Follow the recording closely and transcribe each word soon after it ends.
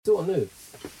Så nu.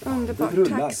 Underbart,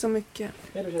 tack så mycket.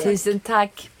 Tusen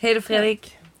tack. Hej då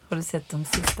Fredrik. Har du sett de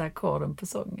sista ackorden på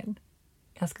sången?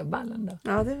 Ganska ball ändå.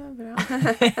 Ja, det var bra.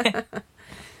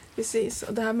 Precis,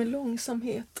 och det här med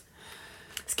långsamhet.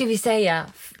 Vi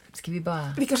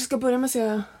kanske ska börja med att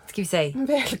säga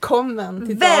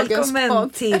välkommen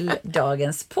till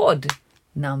dagens podd.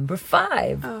 Number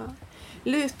 5. Ja.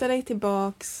 Luta dig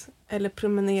tillbaks eller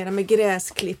promenera med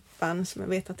gräsklippan som jag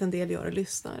vet att en del gör och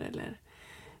lyssnar, eller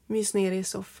mys ner i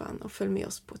soffan och följ med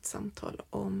oss på ett samtal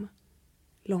om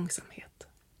långsamhet.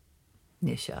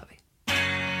 Nu kör vi.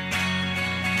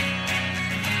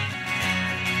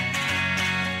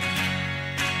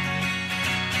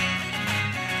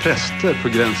 Präster på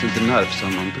gränsen till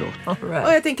nervsammanbrott. Right.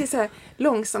 Och jag tänker så här,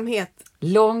 långsamhet.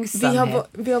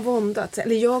 Vi har våndats,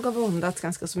 eller jag har våndats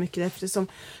ganska så mycket, eftersom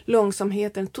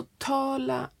långsamhet är den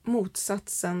totala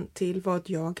motsatsen till vad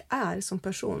jag är som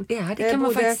person. Ja, det kan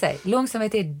man faktiskt säga.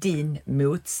 Långsamhet är din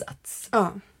motsats.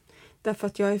 Ja, därför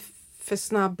att jag är för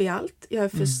snabb i allt. Jag är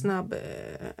för snabb,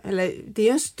 eller det är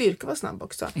ju en styrka att vara snabb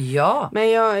också. Ja. Men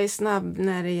jag är snabb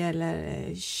när det gäller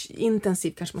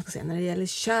intensiv, kanske man ska säga, när det gäller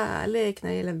kärlek, när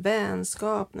det gäller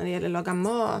vänskap, när det gäller laga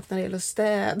mat, när det gäller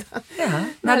städa. Ja,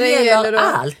 när det gäller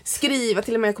allt. Skriva,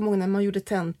 till och med jag kommer ihåg när man gjorde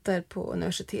tentor på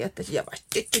universitetet. Jag var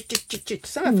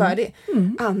sen var jag färdig.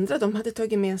 Andra, de hade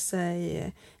tagit med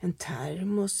sig en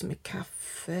termos med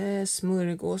kaffe,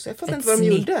 smörgås. Jag fattar inte vad de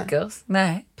gjorde.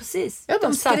 Nej, precis. Ja,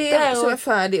 de skrev där så var jag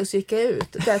färdig och så gick jag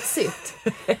ut. That's it.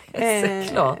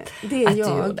 Såklart det är att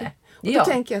jag. du gjorde. Och då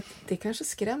tänker jag att det kanske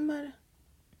skrämmer.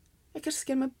 Jag kanske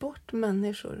skrämmer bort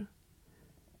människor.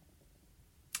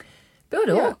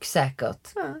 Både och säkert.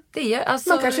 Ja. Det gör, alltså,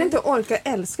 man kanske inte orkar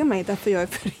älska mig därför jag är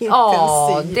för intensiv.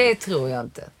 Ja, det tror jag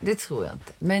inte.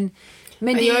 Men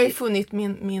jag har ju funnit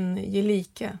min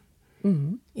gelika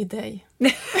i dig.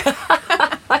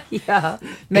 Ja,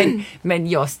 men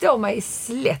jag står mig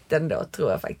slätt ändå,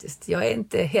 tror jag faktiskt. Jag är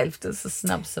inte hälften så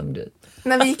snabb som du.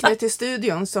 När vi gick ner till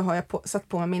studion så har jag satt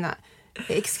på mig mina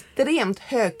extremt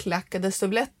högklackade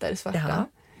stövletter, svarta. Ja,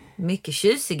 mycket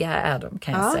tjusiga är de,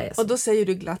 kan jag säga. Och då säger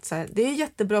du glatt så här, det är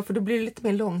jättebra för då blir det lite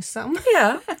mer långsam.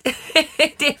 Ja,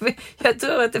 jag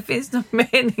tror att det finns någon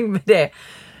mening med det.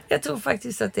 Jag tror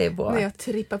faktiskt att det är bra. När jag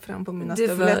trippar fram på mina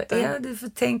stövletter. Du får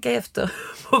tänka efter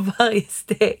på varje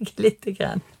steg lite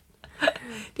grann.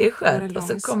 Det är skönt. Och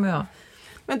så kommer jag.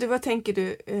 Men du, vad tänker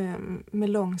du med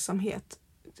långsamhet?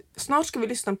 Snart ska vi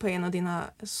lyssna på en av dina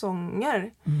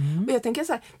sånger. Och jag tänker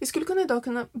så här, vi skulle idag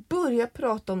kunna börja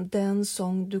prata om den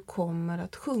sång du kommer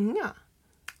att sjunga.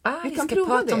 Vi kan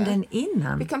prata om den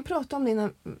innan. Vi kan prata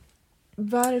om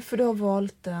varför du har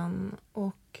valt den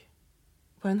och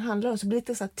vad den handlar om. Så blir det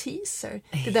lite så här teaser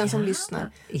till den som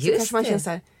lyssnar. Så kanske man känner så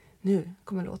här, nu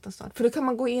kommer låten snart. För då kan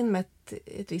man gå in med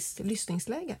ett visst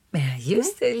lyssningsläge.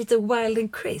 Just det, lite wild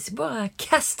and crazy. Bara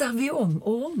kastar vi om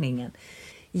ordningen.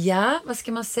 Ja, vad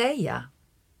ska man säga?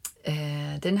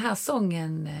 Den här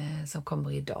sången som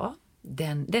kommer idag,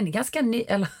 den är ganska ny,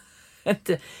 eller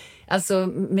inte, alltså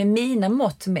med mina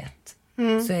mått mätt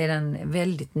så är den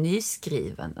väldigt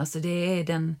nyskriven. Alltså det är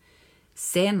den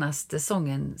senaste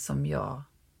sången som jag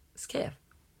skrev.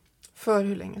 För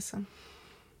hur länge sedan?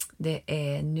 Det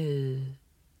är nu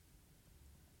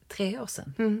 3 år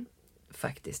sedan.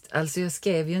 Faktiskt. Alltså jag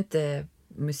skrev ju inte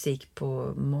musik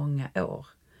på många år.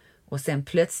 Och sen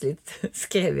plötsligt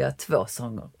skrev jag 2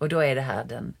 sånger. Och då är det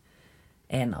här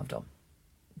en av dem.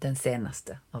 Den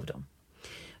senaste av dem.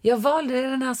 Jag valde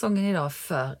den här sången idag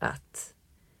för att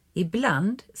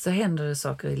ibland så händer det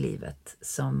saker i livet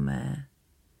som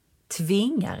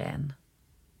tvingar en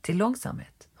till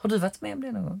långsamhet. Har du varit med om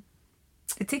det någon gång?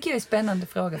 Det tycker jag är en spännande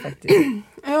fråga faktiskt.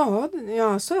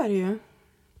 Ja, så är det ju.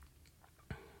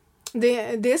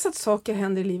 Det är så att saker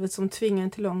händer i livet som tvingar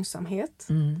en till långsamhet.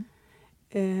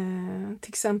 Till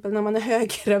exempel när man är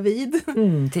höggravid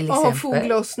till och har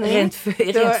foglossning. Rent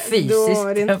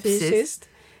fysiskt.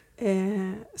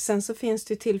 Sen så finns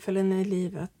det ju tillfällen i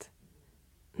livet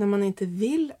när man inte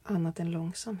vill annat än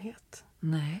långsamhet.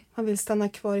 Nej. Man vill stanna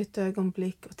kvar i ett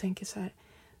ögonblick och tänker så här,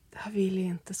 det här vill jag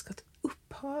inte ska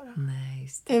upphöra. Nej,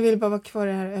 just det. Jag vill bara vara kvar i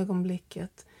det här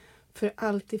ögonblicket för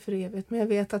alltid, för evigt. Men jag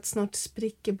vet att snart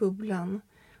spricker bubblan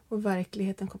och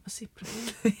verkligheten kommer att sippra.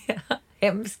 Ja,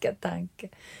 hemska tanke.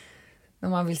 När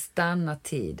man vill stanna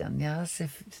tiden. Ja, så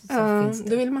finns det.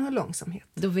 Då vill man ha långsamhet.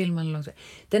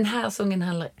 Den här sången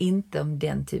handlar inte om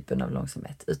den typen av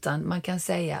långsamhet. Utan man kan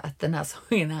säga att den här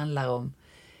sången handlar om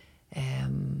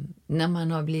när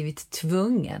man har blivit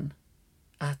tvungen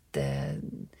att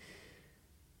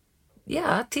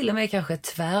till och med kanske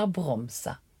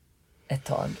tvärbromsa ett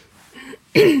tag.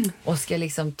 Och ska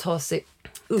liksom ta sig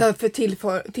upp. Därför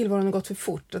tillvaron har gått för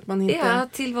fort. Att man inte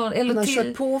man har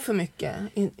kört på för mycket.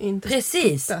 Inte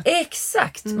precis, tittat.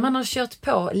 Exakt. Man har kört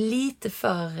på lite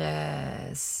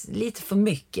för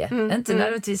mycket. Inte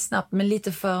nödvändigtvis snabbt, men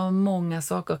lite för många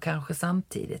saker kanske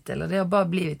samtidigt. Eller det har bara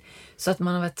blivit så att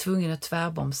man har varit tvungen att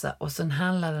tvärbromsa. Och sen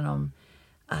handlar det om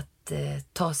att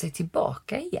ta sig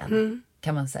tillbaka igen,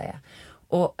 kan man säga.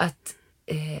 Och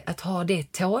att ha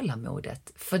det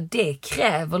tålamodet. För det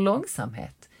kräver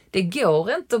långsamhet. Det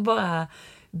går inte att bara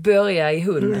börja i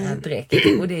 100 direkt.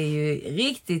 Och det är ju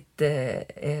riktigt,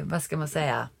 vad ska man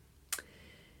säga?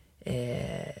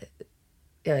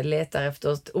 Jag letar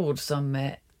efter ett ord som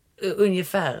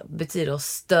ungefär betyder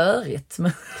störigt.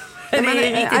 Men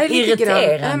det är riktigt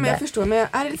irriterande. Nej, men jag förstår, men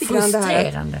är det lite grann det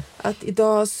här att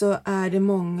idag så är det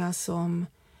många som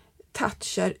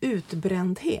touchar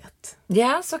utbrändhet.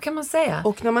 Ja, så kan man säga.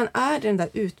 Och när man är den där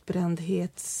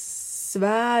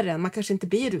utbrändhetssfären, man kanske inte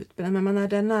blir utbränd, men man är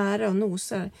där nära och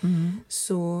nosar,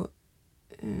 så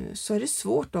är det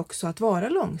svårt också att vara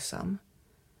långsam.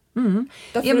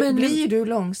 Därför blir du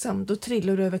långsam, då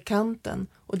trillar du över kanten.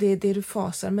 Och det är det du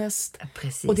fasar mest.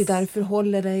 Precis. Och det är därför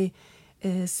håller dig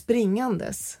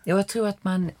springandes. Jag tror att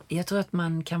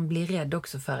man kan bli rädd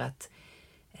också för att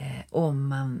om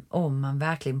man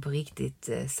verkligen på riktigt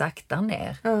saktar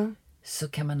ner så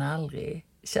kan man aldrig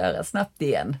köra snabbt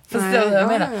igen. Förstår du vad jag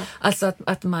menar? Ja. Alltså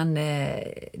att man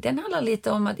den handlar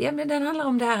lite om den handlar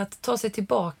om det här att ta sig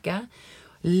tillbaka,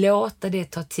 låta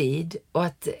det ta tid och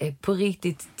att på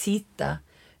riktigt titta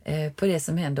på det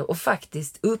som händer och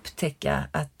faktiskt upptäcka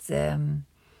att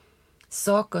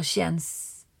saker känns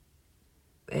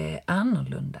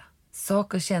annorlunda.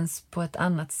 Saker känns på ett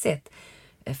annat sätt.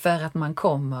 För att man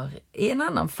kommer i en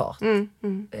annan fart.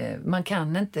 Man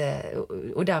kan inte,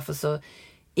 och därför så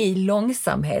i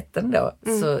långsamheten då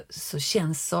så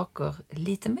känns saker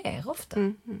lite mer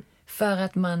ofta. För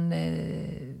att man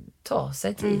tar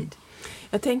sig tid.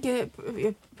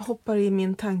 Jag hoppar i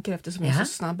min tanke eftersom jag är så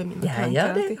snabb i mina tankar.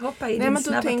 Ja, det hoppar i din men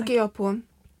då tänker jag på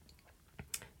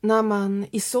när man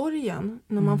i sorgen,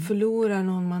 när man förlorar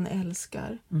någon man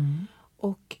älskar.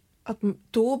 Och att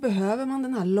då behöver man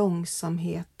den här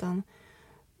långsamheten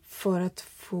för att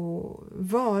få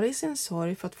vara i sin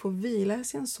sorg, för att få vila i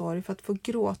sin sorg, för att få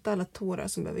gråta alla tårar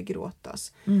som behöver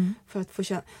gråtas. För att få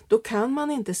känna, då kan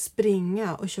man inte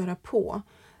springa och köra på.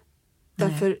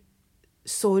 Därför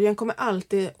sorgen kommer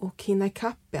alltid att hinna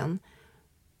ikapp en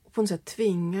och på något sätt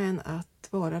tvinga en att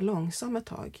vara långsam ett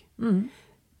tag.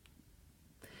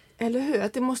 Eller hur?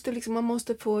 Att det måste man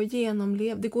måste få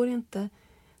genomleva. Det går inte.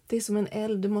 Det är som en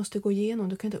eld, du måste gå igenom.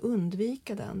 Du kan inte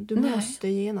undvika den. Du måste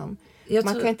igenom.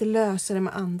 Man kan inte lösa det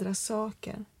med andra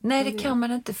saker. Nej, det kan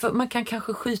man inte. För man kan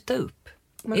kanske skjuta upp.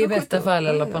 I bästa fall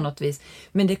eller på något vis.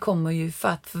 Men det kommer ju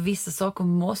fatt. För vissa saker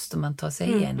måste man ta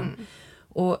sig igenom.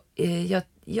 Och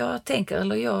jag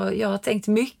har tänkt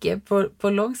mycket på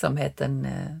långsamheten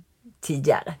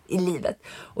tidigare i livet.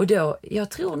 Och då, jag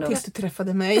tror nog... Tills du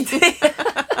träffade mig.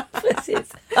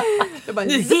 Precis.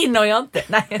 Nu hinner jag inte.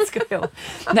 Nej, jag skojar.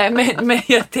 Nej, men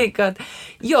jag tänker att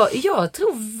jag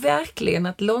tror verkligen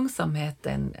att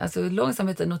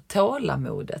långsamheten och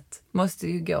tålamodet måste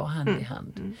ju gå hand i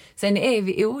hand. Sen är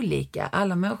vi olika.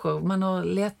 Alla människor, man har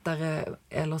lättare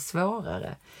eller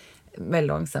svårare med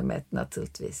långsamhet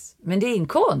naturligtvis. Men det är en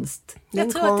konst.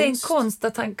 Jag tror att det är en konst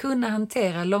att kunna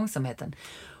hantera långsamheten.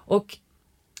 Och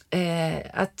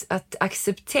att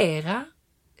acceptera.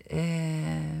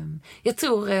 Jag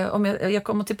tror, om jag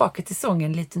kommer tillbaka till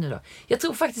sången lite nu då. Jag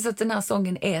tror faktiskt att den här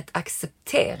sången är ett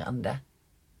accepterande.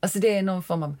 Alltså det är någon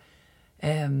form av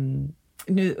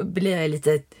nu blir jag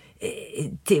lite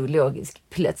teologisk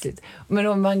plötsligt. Men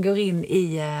om man går in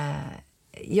i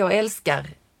jag älskar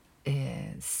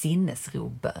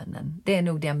sinnesrobönen. Det är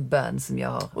nog den bön som jag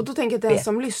har. Och då tänker jag att den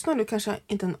som lyssnar nu kanske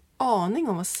inte har en aning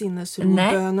om vad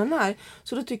sinnesrobönen är.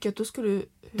 Så då tycker jag att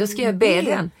då ska jag be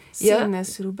den.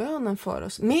 Sinnesrobönen för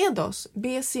oss. Med oss.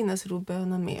 Be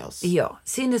sinnesrobönen med oss. Ja,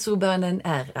 sinnesrobönen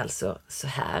är alltså så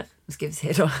här. Nu ska vi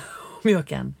se då om jag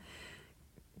kan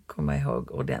komma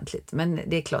ihåg ordentligt. Men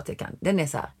det är klart jag kan. Den är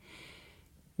så här.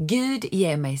 Gud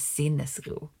ger mig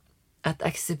sinnesro. Att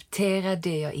acceptera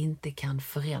det jag inte kan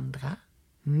förändra.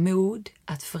 Mod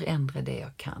att förändra det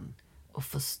jag kan. Och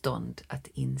förstånd att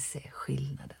inse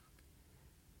skillnaden.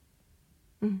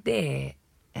 Det är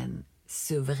en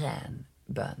suverän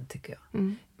bön tycker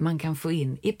jag. Man kan få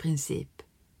in i princip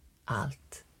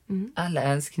allt. Alla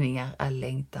önskningar, all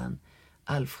längtan,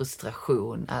 all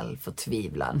frustration, all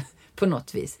förtvivlan på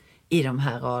något vis i de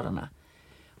här raderna.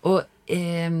 Och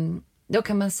då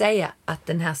kan man säga att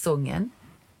den här sången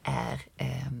är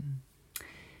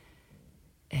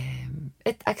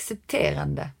ett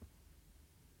accepterande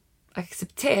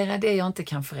acceptera det jag inte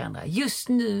kan förändra. Just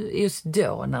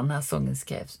då när den här sången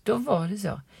skrevs, då var det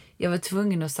så. Jag var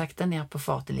tvungen att sakta ner på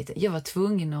farten lite. Jag var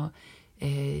tvungen att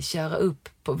köra upp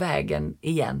på vägen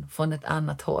igen från ett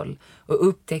annat håll och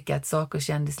upptäcka att saker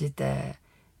kändes lite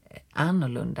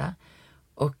annorlunda.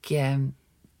 Och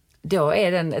då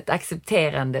är den ett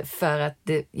accepterande för att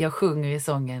jag sjunger i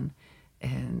sången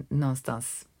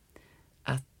någonstans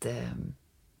att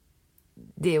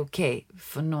det är okej,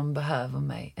 för någon behöver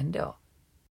mig ändå.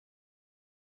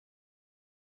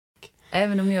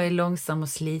 Även om jag är långsam och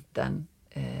sliten,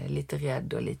 lite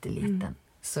rädd och lite liten,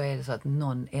 så är det så att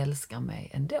någon älskar mig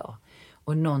ändå.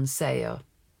 Och någon säger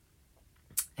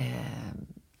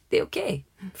det är okej,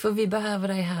 för vi behöver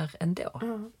dig här ändå.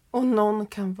 Ja. Och någon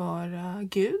kan vara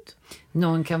Gud.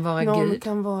 Någon kan vara Gud. Någon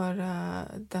kan vara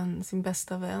sin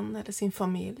bästa vän eller sin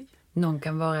familj. Någon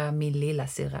kan vara min lilla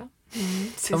syrra.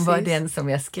 Som var den som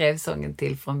jag skrev sången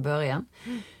till från början.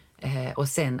 Och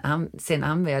sen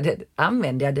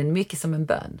använde jag den mycket som en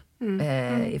bön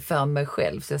för mig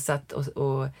själv. Så jag satt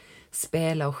och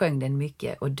spelade och sjöng den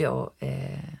mycket. Och då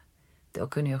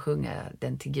kunde jag sjunga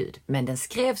den till Gud. Men den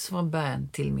skrevs från början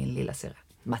till min lilla syrra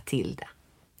Matilda.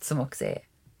 Som också är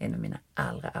en av mina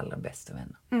allra bästa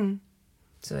vänner.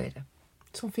 Så är det.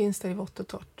 Som finns där i vått och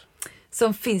torrt.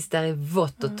 Som finns där i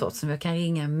vått och torrt. Som jag kan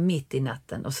ringa mitt i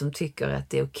natten. Och som tycker att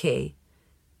det är okej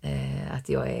att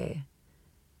jag är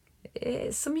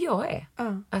som jag är.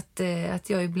 Att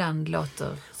jag ibland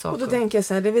låter saker. Och då tänker jag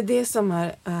så här, det är väl det som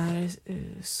är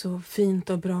så fint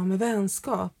och bra med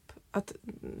vänskap. Att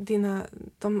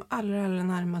de allra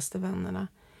närmaste vännerna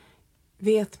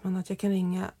vet man att jag kan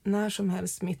ringa när som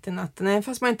helst mitt i natten. Även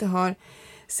fast man inte har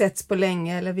setts på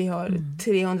länge eller vi har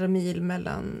 300 mil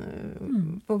mellan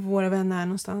våra vänner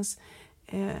någonstans.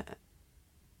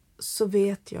 Så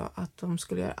vet jag att de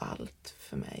skulle göra allt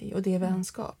för mig. Och det är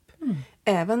vänskap.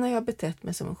 Även när jag har betett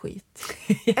mig som en skit.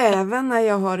 Även när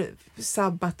jag har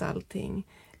sabbat allting.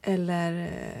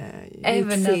 Eller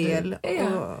gjort fel.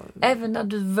 Även när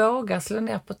du vågar slå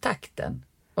ner på takten.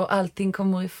 Och allting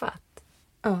kommer i fatt.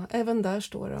 Ja, även där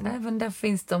står de. Även där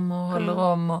finns de och håller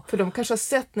om. Och för de kanske har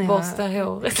sett när borstar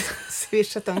håret.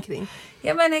 Svischat omkring.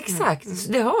 Ja, men exakt.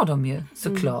 Det har de ju,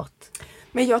 såklart.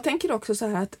 Men jag tänker också så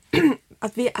här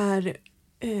att vi är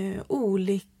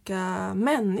olika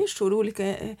människor,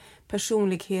 olika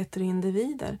personligheter och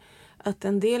individer. Att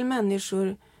en del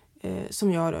människor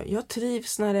som jag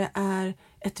trivs när det är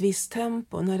ett visst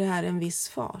tempo, när det är en viss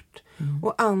fart.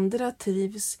 Och andra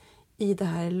trivs i det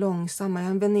här långsamma. Jag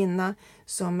har en väninna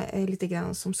som är lite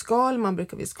grann som Skalman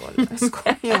brukar vi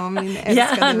skoja om, min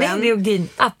älskade vän. Ja, det är din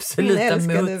absoluta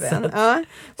motsats. Ja.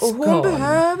 Och hon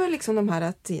behöver liksom de här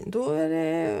att då är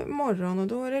det morgon och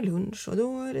då är det lunch och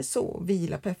då är det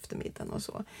vila på eftermiddagen och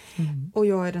så. Och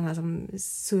jag är den här som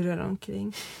surrar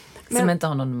omkring. Som inte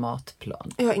har någon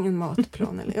matplan. Jag har ingen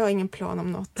matplan, eller jag har ingen plan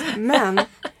om något. Men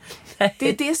det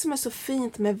är det som är så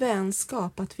fint med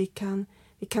vänskap, att vi kan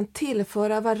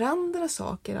tillföra varandra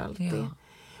saker alltid. Ja.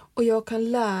 Och jag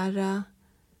kan lära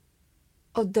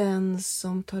av den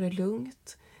som tar det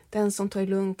lugnt. Den som tar det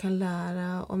lugnt kan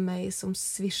lära av mig som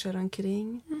svischar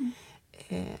omkring.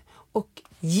 Och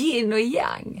yin och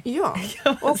yang.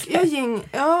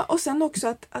 Ja, och sen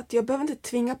också att jag behöver inte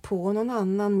tvinga på någon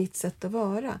annan mitt sätt att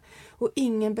vara. Och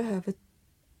ingen behöver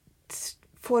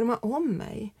forma om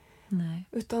mig. Nej.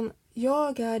 Utan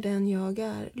jag är den jag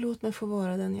är. Låt mig få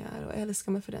vara den jag är och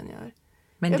älska mig för den jag är.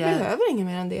 Men jag behöver inget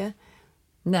mer än det.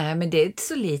 Nej, men det är inte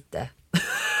så lite.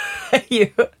 Jo,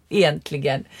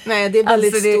 egentligen. Nej, det är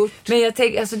väldigt stort. Men jag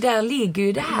tänker, där ligger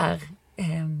ju det här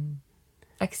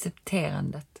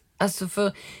accepterandet. Alltså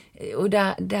för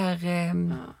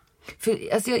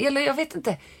jag vet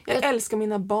inte. Jag älskar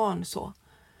mina barn så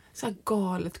här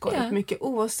galet mycket,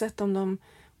 oavsett om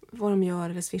vad de gör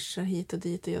eller svischar hit och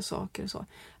dit och gör saker och så.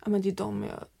 Ja, men det är de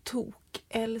jag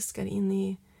älskar in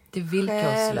i det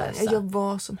villkorslösa. Jag gör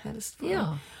vad som helst för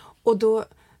dem. Och då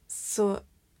så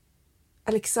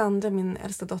Alexandra, min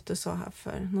äldsta dotter, sa här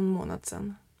för någon månad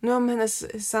sedan. Nu om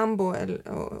hennes sambo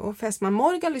och fästman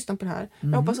Morgan lyssnar på det här. Jag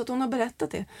hoppas att hon har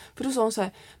berättat det. För då sa hon så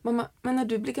här: mamma, men när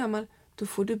du blir gammal, då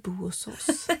får du bo hos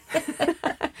oss.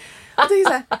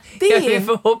 Det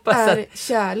är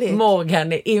kärlek.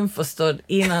 Morgan är införstådd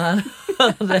innan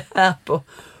han hör det här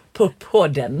på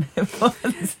podden.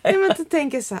 Jag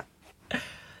tänker så här.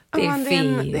 Det är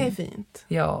fint. Det är fint.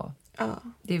 Ja,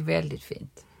 det är väldigt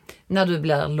fint. När du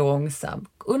blir långsam.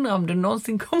 Undrar om du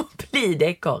någonsin kommer att bli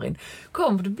det, Karin.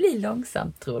 Kommer du bli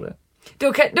långsam, tror du?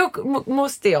 Då kan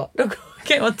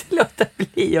jag inte låta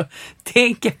bli att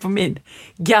tänka på min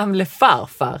gamle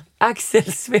farfar,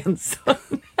 Axel Svensson.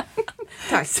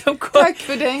 Tack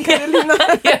för den, Carolina.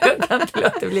 Jag kan inte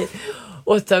låta bli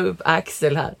att ta upp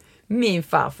Axel här. Min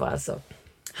farfar alltså.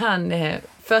 Han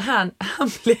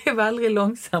blev aldrig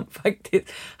långsam faktiskt.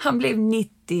 Han blev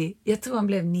 90, jag tror han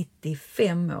blev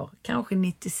 95 år, kanske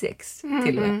 96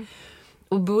 till och med.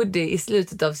 Och bodde i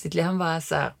slutet av sitt liv, han var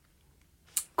så här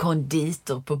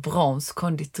konditor på Brons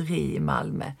konditori i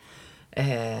Malmö.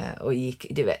 Och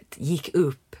gick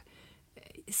upp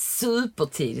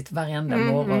supertidigt varenda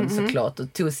morgon såklart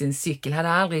och tog sin cykel. Hade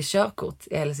aldrig körkort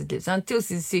i hela sitt liv. Så han tog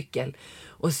sin cykel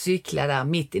och cyklade där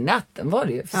mitt i natten var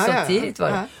det ju. Så tidigt var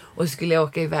det. Och skulle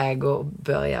åka iväg och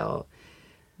börja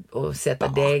och sätta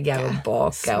degar och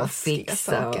baka och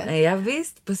fixa. Ja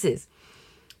visst, precis.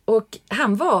 Och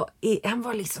han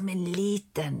var liksom en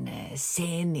liten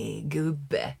senig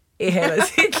gubbe i hela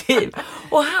sitt liv.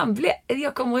 Och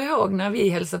jag kommer ihåg när vi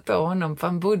hälsade på honom, för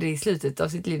han bodde i slutet av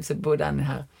sitt liv så bodde han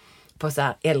här på så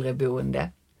här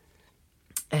äldreboende.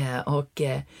 Och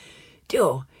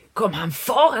då kom han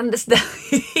farandes där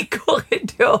i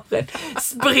korridoren,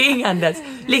 springandes.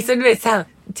 Liksom du vet så här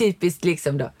typiskt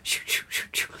liksom då.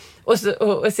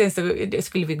 Och sen så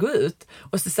skulle vi gå ut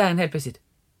och så säger han helt plötsligt: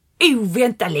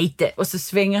 vänta lite. Och så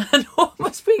svänger han om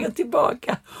och springer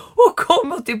tillbaka. Och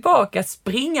kommer tillbaka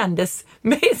springandes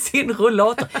med sin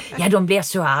rollator. Ja, de blir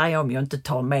så arga om jag inte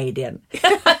tar med den.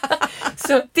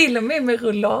 Så till och med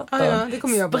rollatorn det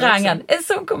kommer jag sprang han. En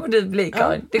sån kommer du bli,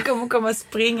 Karin. Det kommer komma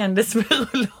springandes med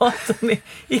rollatorn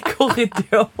i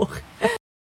korridor.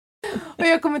 Och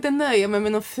jag kommer inte nöja mig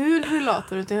med någon ful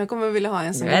rullator, utan jag kommer vilja ha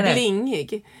en som är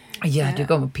blingig. Ja, du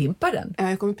kommer pimpa den. Ja,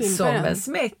 jag kommer pimpa som den. En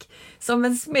smäck. Som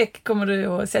en smäck kommer du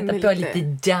att sätta på lite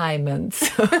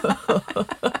diamonds.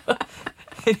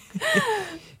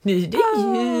 Nu är det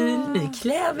jul. Nu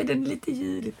klär vi den lite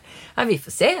juligt. Ja, vi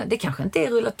får se. Det kanske inte är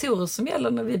rullatorer som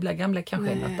gäller när vi blir gamla.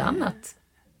 Kanske är något annat.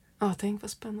 Ja, tänk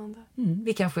vad spännande.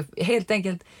 Vi kanske helt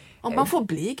enkelt... Om man får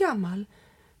bli gammal.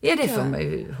 Ja, det får man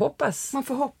ju hoppas. Man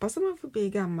får hoppas att man får bli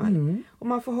gammal. Och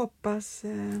man får hoppas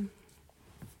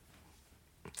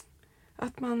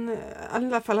att man, i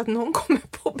alla fall att någon kommer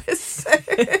på besök.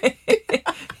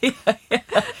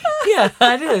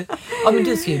 Ja, du. Ja, men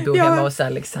du ska ju bo hemma hos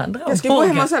Alexandra och Jag ska Morgan. bo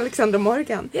hemma hos Alexandra och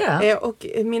Morgan. Ja. Och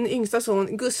min yngsta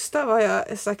son Gustav har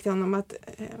jag sagt till honom att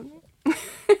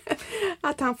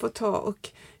att han får ta och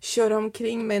köra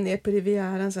omkring mig ner på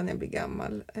Rivieran sen jag blir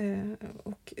gammal.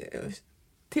 Och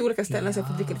till olika ställen så jag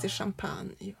får dricka lite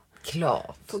champagne.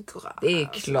 Klart. Det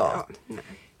är klart. Ja,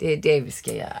 det är det vi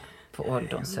ska göra på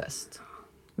ålderns höst.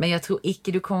 Men jag tror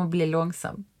icke du kommer bli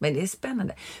långsam. Men det är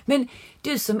spännande. Men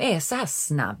du som är så här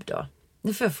snabb då.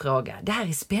 Nu får jag fråga. Det här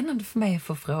är spännande för mig att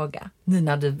få fråga. Nu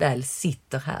när du väl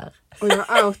sitter här. Och jag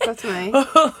har outat mig.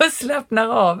 Och slappnar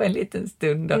av en liten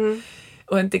stund då.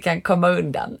 Och inte kan komma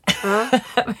undan.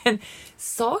 Men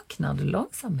saknar du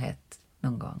långsamhet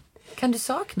någon gång? Kan du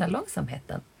sakna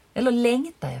långsamheten? Eller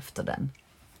längta efter den?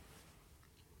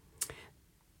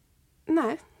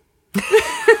 Nej.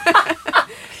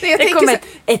 Nej, det kommer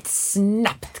ett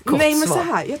snabbt kort svar. Nej, men så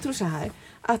här. Jag tror så här.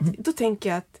 Att, då tänker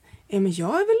jag att men jag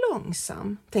är väl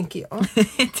långsam, tänker jag.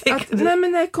 Nej,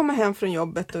 men när jag kommer hem från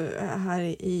jobbet och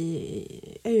här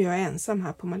är jag ensam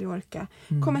här på Mallorca.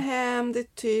 Kommer hem, det är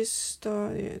tyst och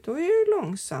då är jag ju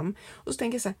långsam. Och så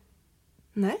tänker jag så här,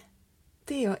 nej,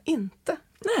 det är jag inte.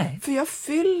 Nej. För jag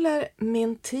fyller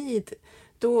min tid.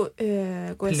 Då går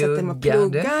jag och sätter mig och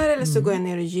pluggar eller så går jag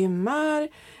ner och gymmar.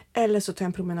 Eller så tar jag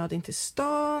en promenad in till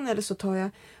stan. Eller så tar jag...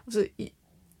 Alltså,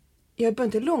 jag är bara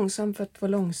inte långsam för att vara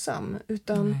långsam.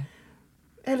 Utan...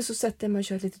 Eller så sätter jag mig och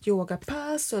kör ett litet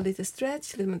yogapass och lite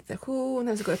stretch, lite meditation.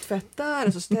 Eller så går jag och tvättar.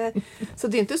 Och så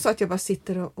det är inte så att jag bara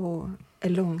sitter och är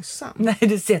långsam. Nej,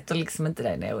 du sätter liksom inte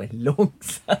dig ner och är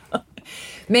långsam.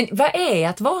 Men vad är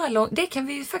att vara långsam? Det kan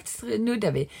vi ju faktiskt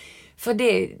nudda vid. För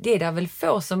det är där väl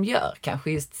få som gör.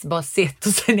 Kanske just bara sätter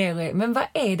sig ner och är. Men vad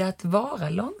är det att vara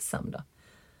långsam då?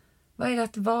 Vad är det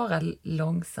att vara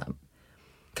långsam?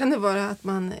 Kan det vara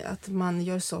att man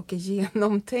gör saker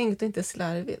genomtänkt och inte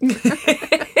slarvigt?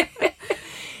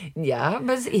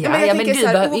 Men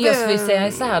jag skulle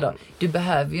säga så här då. Du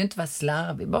behöver ju inte vara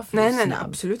slarvig bara för att du är snabb. Nej,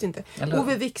 absolut inte. Eller?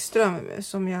 Ove Wikström,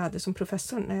 som jag hade som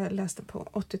professor när jag läste på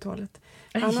 80-talet.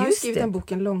 Han har skrivit en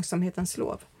boken Långsamhetens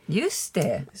lov. Just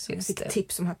det. Så jag fick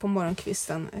tips om här på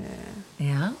morgonkvisten.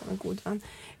 En god vän.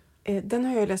 Den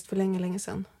har jag läst för länge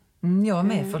sedan. Jag var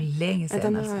med för länge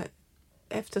sedan.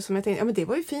 Eftersom jag tänkte, men det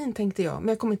var ju fint tänkte jag. Men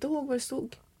jag kommer inte ihåg vad det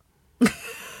stod.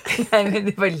 Nej, men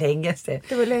det var länge sedan.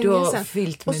 Du har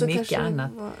fyllt med mycket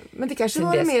annat. Men det kanske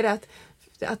var mer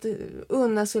att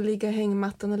unna sig och ligga i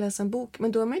hängmattan och läsa en bok.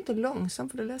 Men då är man ju inte långsam,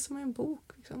 för då läser man ju en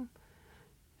bok. Liksom.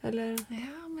 Eller?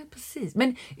 Ja, men precis.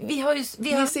 Men vi har ju...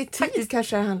 Ge sig tid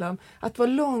kanske det handlar om. Att vara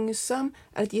långsam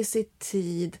är att ge sig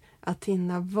tid att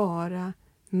hinna vara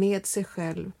med sig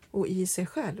själv och i sig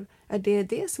själv. Är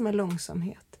det som är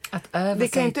långsamhet? Att öva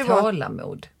sig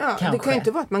tålamod. Ja, det kan ju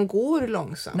inte vara att man går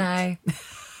långsamt. Nej,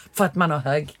 för att man har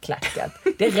högklackat.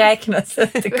 Det räknas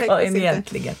inte, Karin,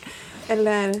 egentligen.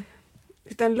 Eller,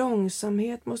 utan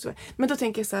långsamhet måste vara... Men då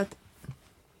tänker jag så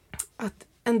att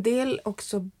en del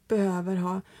också behöver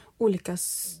ha olika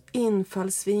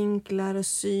infallsvinklar och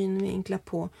synvinklar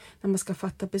på när man ska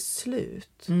fatta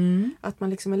beslut. Att man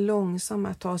liksom är långsam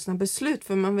att ta sina beslut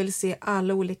för man vill se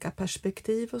alla olika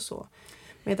perspektiv och så.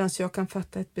 Medan jag kan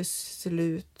fatta ett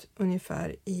beslut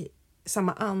ungefär i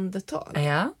samma andetag.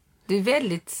 Ja, du är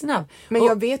väldigt snabb. Men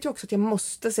jag vet ju också att jag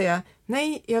måste säga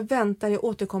nej, jag väntar, jag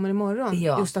återkommer imorgon.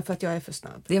 Ja. Just därför att jag är för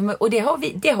snabb. Ja, och det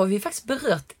har vi faktiskt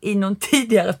berört i någon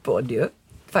tidigare podd ju.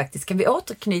 Faktiskt, kan vi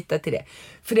återknyta till det?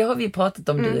 För det har vi pratat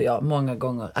om, du och jag, många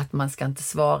gånger. Att man ska inte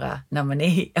svara när man är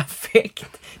i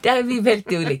affekt. Där är vi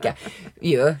väldigt olika.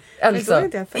 Jo, alltså. Jag är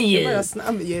inte affekt, jag är bara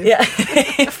snabb ju. Ja,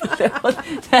 förlåt.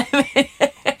 Nej, men,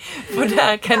 för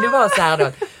där kan det vara så här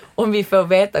då. Om vi får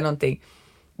veta någonting.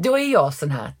 Då är jag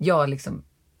sån här. Jag liksom,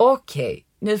 okej,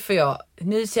 nu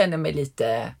känner jag mig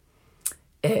lite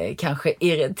kanske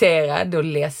irriterad och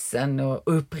ledsen och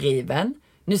uppriven.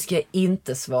 Nu ska jag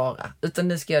inte svara, utan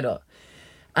nu ska jag då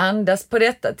andas på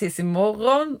detta tills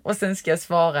imorgon och sen ska jag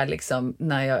svara liksom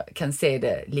när jag kan se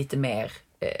det lite mer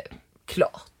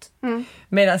klart.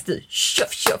 Medan du,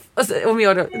 tjoff. Och så, om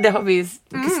jag då, det har vi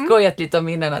skojat lite om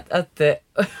innan, att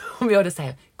om jag då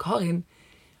säger, Karin,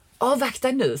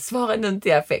 avvakta nu, svara nu inte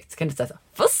i affekt, så kan du säga så,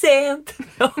 för sent,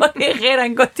 jag har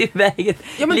redan gått iväg.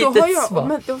 Ja, men då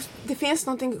har det finns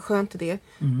någonting skönt i det.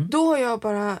 Då har jag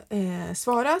bara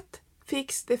svarat,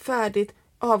 fix, det är färdigt,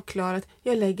 avklarat,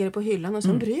 jag lägger det på hyllan och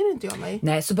sen bryr inte jag mig.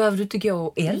 Nej, så behöver du inte gå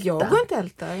och älta. Jag går inte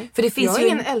älta. För det finns jag är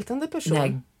ingen ältande person.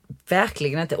 Nej,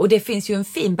 verkligen inte. Och det finns ju en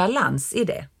fin balans i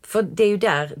det. För det är ju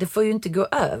där, det får ju inte gå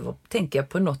över, tänker jag,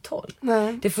 på något håll.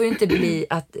 Nej. Det får ju inte bli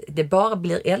att det bara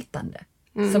blir ältande.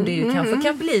 Som det ju kanske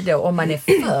kan bli då om man är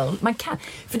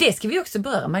för det ska vi också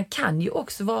beröra, man kan ju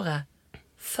också vara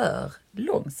för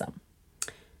långsam.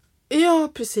 Ja,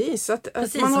 precis. Att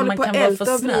man håller på att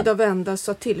älta och vrida och vända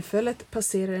så att tillfället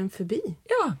passerar en förbi.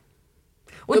 Ja.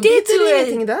 Och då det tror jag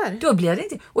ingenting där. Då blir det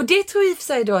inte. Och det tror jag i och för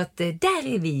sig då att där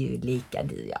är vi ju lika,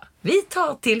 du och jag. Vi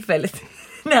tar tillfället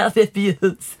när det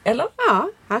bjuds, eller? Ja,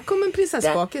 här kommer en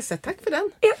prinsessbakelse. Tack för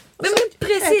den. Ja, men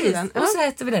precis. Ja. Och så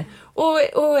äter vi den. Och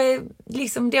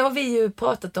liksom, det har vi ju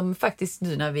pratat om faktiskt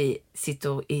nu när vi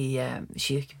sitter i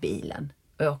kyrkbilen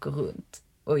och åker runt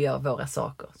och gör våra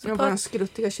saker. Så bara en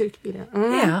skruttiga kyrkbilen.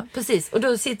 Ja, precis. Och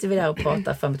då sitter vi där och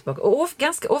pratar fram och tillbaka. Och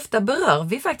ganska ofta berör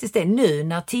vi faktiskt det nu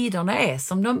när tiderna är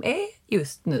som de är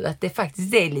just nu. Att det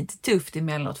faktiskt är lite tufft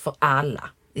emellanåt för alla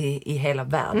i hela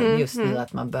världen just nu.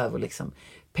 Att man behöver liksom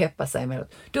peppa sig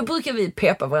emellanåt. Då brukar vi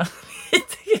peppa varandra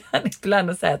lite grann ibland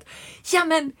och säga att ja,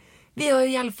 men vi har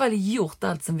i alla fall gjort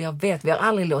allt som vi har vet. Vi har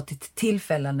aldrig låtit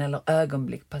tillfällen eller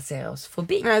ögonblick passera oss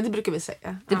förbi. Nej, det brukar vi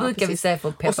säga. Det brukar vi säga för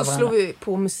att peppa varandra. Och så slår vi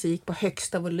på musik på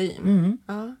högsta volym.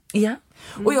 Ja.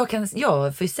 Och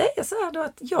jag får säga så här då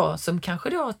att jag som kanske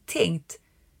då har tänkt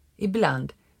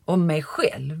ibland om mig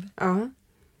själv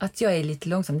att jag är lite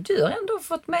långsam. Du har ändå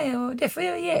fått mig, och det får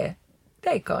jag ge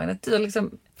dig, Karin, att du har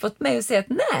liksom fått mig att säga att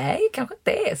nej, kanske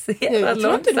inte är så jävla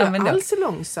långsam. Jag tror inte du alls är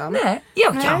långsam. Nej,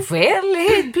 jag kanske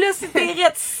helt plötsligt är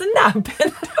rätt snabb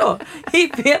ändå i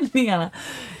vändningarna.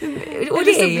 Och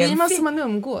det så blir man som man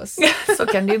umgås. Så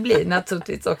kan det ju bli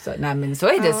naturligtvis också. Nej, men så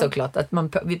är det såklart att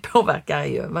vi påverkar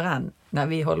ju varandra när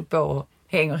vi håller på och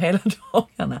hänger hela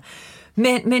dagarna.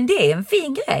 Men det är en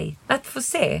fin grej att få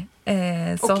se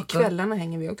saker. Och kvällarna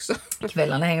hänger vi också.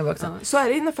 Ja. Så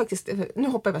är det faktiskt, nu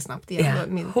hoppar jag snabbt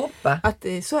igen. Hoppa. Att,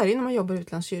 så är det när man jobbar i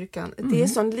utlandskyrkan. Det är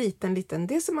sån liten,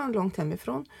 dels är man långt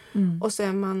hemifrån och så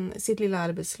är man sitt lilla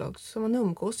arbetslag, så man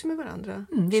umgås ju med varandra.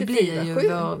 Vi blir ju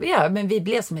men vi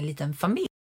blir som en liten familj.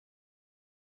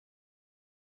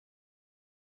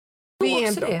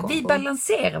 Vi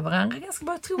balanserar varandra ganska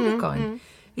bra, tror jag, Karin.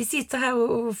 Vi sitter här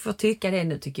och får tycka det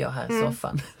nu, tycker jag, här i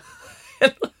soffan.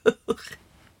 Eller hur?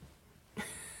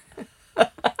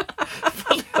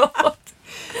 Förlåt.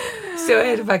 Så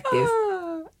är det faktiskt.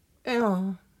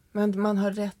 Ja, men man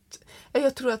har rätt.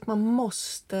 Jag tror att man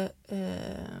måste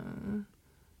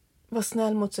vara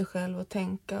snäll mot sig själv och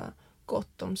tänka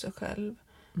gott om sig själv.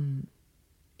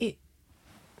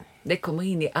 Det kommer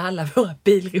in i alla våra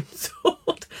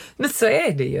bilrumsord. Men så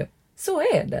är det ju. Så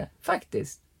är det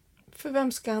faktiskt. För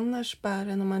vem ska annars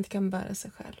bära en om man inte kan bära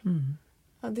sig själv?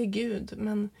 Ja, det är Gud.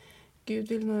 Men Gud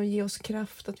vill nog ge oss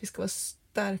kraft att vi ska vara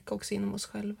stärka också inom oss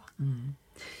själva.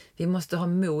 Vi måste ha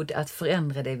mod att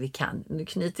förändra det vi kan. Nu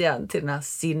knyter jag an till den här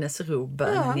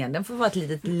sinnesrobönen igen. Den får vara ett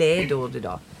litet ledord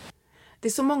idag. Det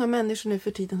är så många människor nu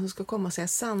för tiden som ska komma och säga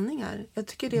sanningar. Jag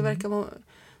tycker det verkar vara...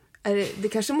 det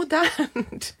kanske är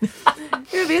modernt?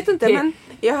 Jag vet inte, men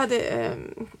jag hade...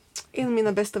 en av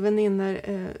mina bästa vänner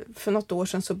för något år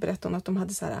sedan så berättade hon att de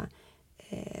hade så här...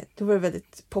 det var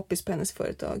väldigt poppis på hennes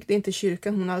företag. Det är inte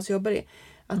kyrkan hon alls jobbar i.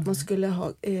 Att man skulle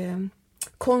ha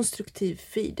konstruktiv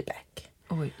feedback.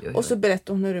 Oj. Och så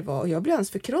berättade hon hur det var. Och jag blev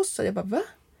alldeles förkrossad. Jag bara, va?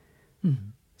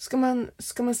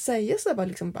 Ska man säga så här bara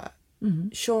liksom bara...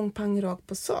 tjong pang rakt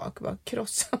på sak. Bara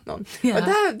krossa någon. Ja.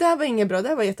 Det här var inget bra. Det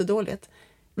här var jättedåligt.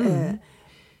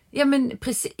 Ja men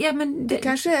precis. Ja, men det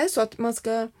kanske är så att man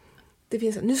ska... Det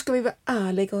finns, nu ska vi vara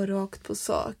ärliga och rakt på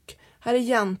sak. Här är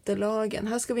jantelagen.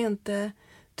 Här ska vi inte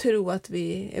tro att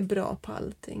vi är bra på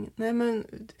allting. Nej, men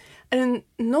är det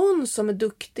någon som är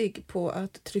duktig på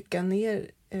att trycka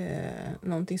ner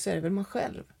någonting så är det väl man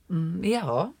själv.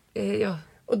 Ja.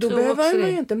 Och då behöver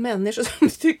man ju inte människor som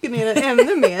trycker ner den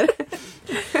ännu mer.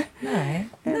 Nej.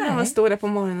 När man står där på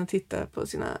morgonen och tittar på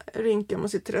sina rynkor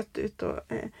och ser trött ut. Och,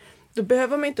 då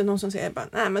behöver man inte någon som säger bara,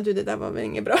 nej men du, det där var väl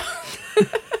inget bra.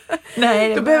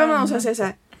 Nej, då behöver man någon som säger så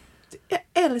här, jag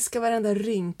älskar varenda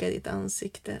rynka i ditt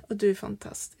ansikte och du är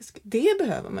fantastisk. Det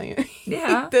behöver man ju.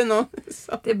 Ja, inte någon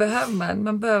som... det behöver man.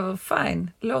 Man behöver,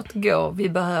 fine, låt gå. Vi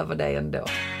behöver dig ändå.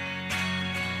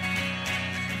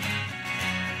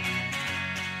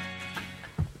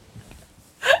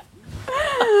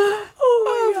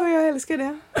 Vad jag älskar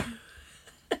det.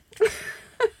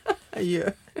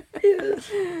 Adjö.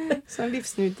 Som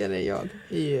livsnjutare är jag.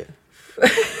 Adjö.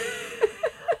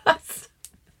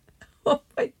 Oh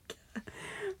my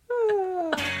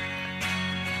God.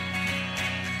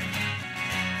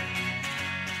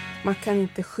 Man kan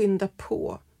inte skynda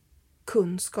på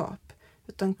kunskap.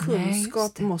 Utan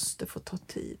kunskap måste få ta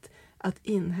tid att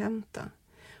inhämta.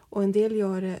 Och en del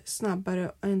gör det snabbare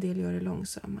och en del gör det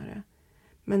långsammare.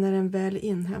 Men när den väl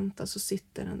inhämtas så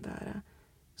sitter den där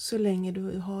så länge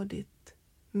du har ditt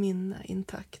minne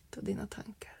intakt och dina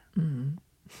tankar.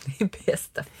 I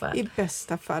bästa fall. I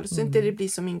bästa fall. Så inte det blir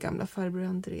som min gamla farbror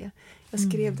André. Jag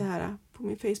skrev det här på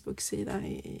min Facebook-sida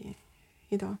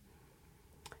idag.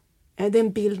 Det är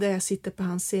en bild där jag sitter på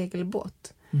hans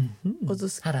segelbåt. Och då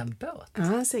hade han båt?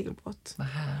 Ja, en segelbåt. Vad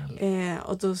härligt.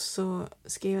 Och då så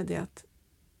skrev jag det att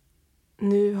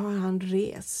nu har han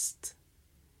rest.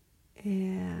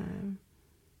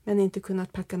 Men inte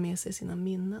kunnat packa med sig sina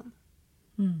minnen.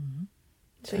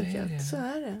 Så är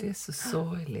det. Det är så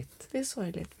sorgligt. Det är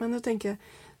sorgligt. Men då tänker jag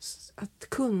att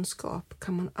kunskap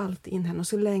kan man alltid inhämta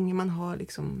så länge man har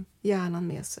liksom hjärnan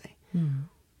med sig.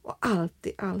 Och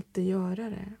alltid göra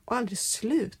det. Och aldrig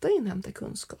sluta inhämta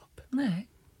kunskap.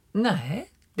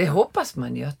 Nej, det hoppas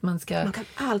man ju att man ska... Man kan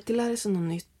alltid lära sig något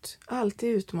nytt. Alltid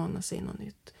utmana sig något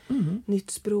nytt.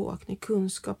 Nytt språk, ny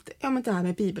kunskap. Ja, men det här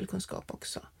med bibelkunskap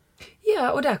också.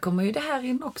 Ja, och där kommer ju det här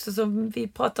in också som vi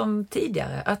pratade om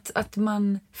tidigare. Att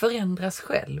man förändras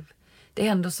själv. Det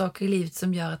händer saker i livet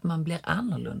som gör att man blir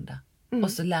annorlunda.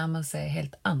 Och så lär man sig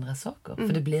helt andra saker.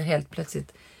 För det blir helt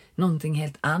plötsligt någonting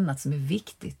helt annat som är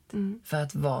viktigt. För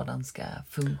att vardagen ska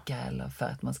funka eller för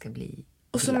att man ska bli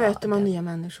och så glad. möter man nya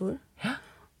människor. Ja.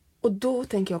 Och då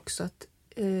tänker jag också att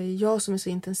jag som är så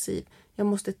intensiv, jag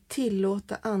måste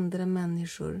tillåta andra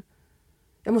människor.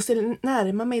 Jag måste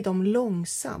närma mig dem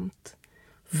långsamt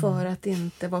för att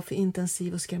inte vara för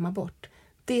intensiv och skrämma bort.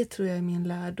 Det tror jag är min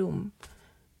lärdom.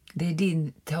 Det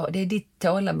är ditt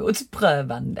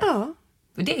tålamodsprövande. Ja.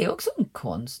 För det är också en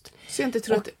konst. Så jag inte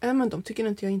tror att men de tycker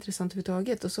inte jag är intressant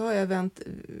överhuvudtaget. Och så har jag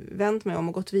vänt mig om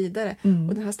och gått vidare.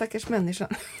 Och den här stackars människan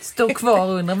står kvar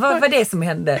och undrar, vad var det som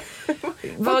hände?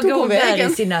 Vad går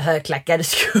där i sina högklackade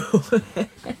skor?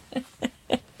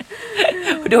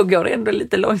 Och då går det ändå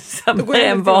lite långsammare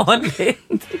än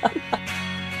vanligt.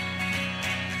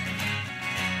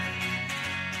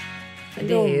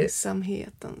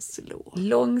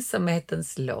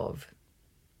 Långsamhetens lov.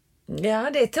 Ja,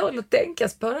 det tål att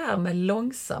tänkas på det här med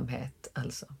långsamhet.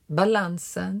 Alltså.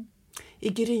 Balansen. I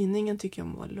gryningen tycker jag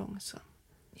om att vara långsam.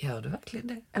 Gör du verkligen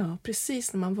det? Ja,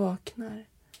 precis när man vaknar.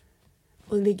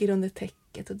 Och ligger under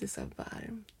täcket och det är så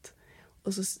varmt.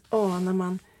 Och så anar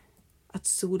man att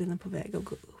solen är på väg att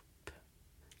gå upp.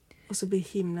 Och så blir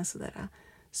himlen så där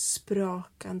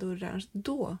sprakande och orange.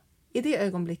 Då, i det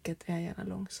ögonblicket är jag gärna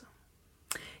långsam.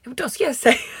 Ja, då ska jag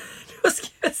säga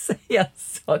en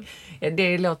sak. Ja,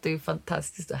 det låter ju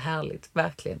fantastiskt och härligt,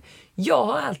 verkligen. Jag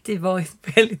har alltid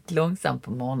varit väldigt långsam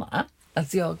på morgnarna.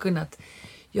 Alltså jag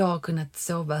har kunnat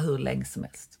sova hur länge som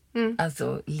helst.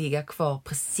 Alltså ligga kvar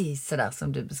precis så där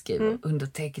som du beskriver under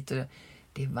täcket. Och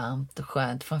det är varmt och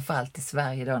skönt. Framförallt i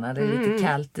Sverige då när det är lite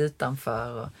kallt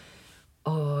utanför.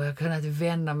 Och jag kunde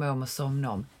vända mig om och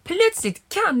somna om. Plötsligt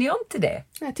kan jag inte det.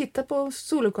 Jag tittar på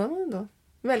soluppgången då.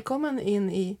 Välkommen in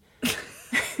i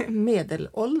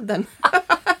medelåldern.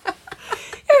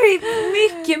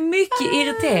 Det är mycket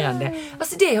irriterande.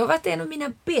 Alltså det har varit en av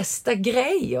mina bästa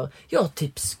grejer. Jag har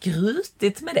typ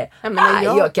skrutit med det.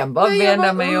 Jag kan bara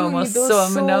vända mig om och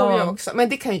somna om. Men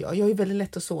det kan jag. Jag är väldigt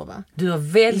lätt att sova. Du har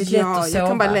väldigt lätt att sova. Jag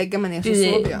kan bara lägga mig ner så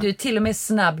sover jag. Du är till och med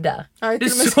snabb där. Ja, du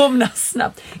somnar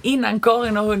snabbt. Innan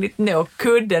Karin har hunnit nå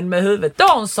kudden med huvudet. Då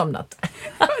har hon somnat.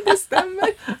 Ja, det stämmer.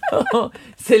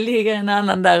 Så ligger en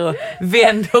annan där och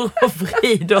vänder och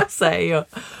vrider sig.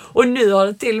 Och nu har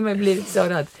det till och med blivit så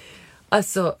att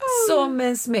alltså som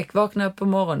en smäck vaknar på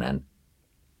morgonen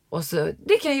och så,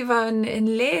 det kan ju vara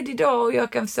en ledig dag och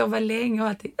jag kan sova länge och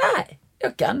allting. Nej,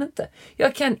 jag kan inte.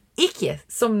 Jag kan icke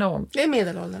somna om. Det är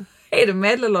medelåldern. Är det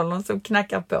medelåldern som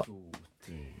knackar på?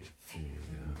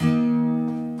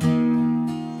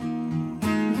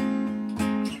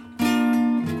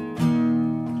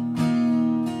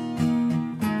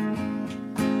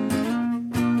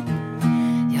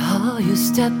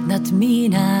 Just öppnat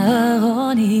mina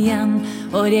öron igen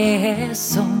och det är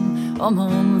som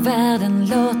om världen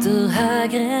låter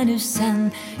högre nu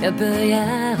sen jag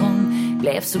börjar om.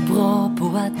 Blev så bra på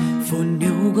att få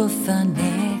nog och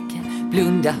förneka,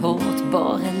 blunda hårt,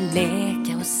 bara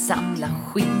leka och samla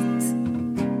skit.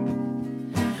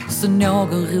 Så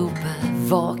någon ropar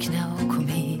vakna och kom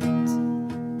hit.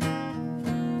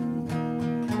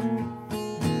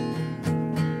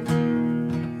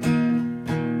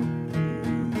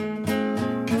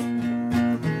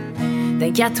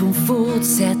 Tänk att hon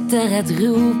fortsätter att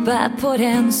ropa på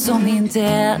den som inte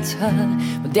hör,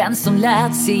 och den som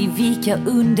lärt sig vika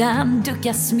undan,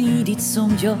 ducka smidigt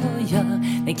som jag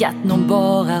gör. Tänk att någon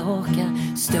bara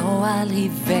orkar stå,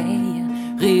 aldrig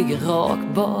väja, rygg rak,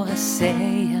 bara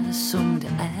säga som det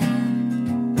är.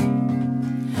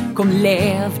 Kom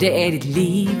lev, det är ditt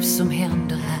liv som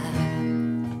händer här.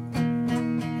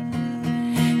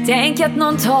 Tänk att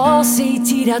någon tar sig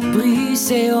tid att bry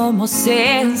sig om och se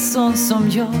en sån som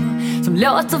jag, som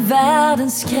låter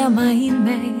världen skrämma in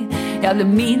mig. Jag blir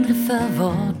mindre för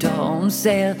var dag. Hon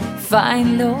säger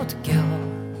fine, låt gå,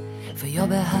 för jag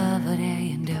behöver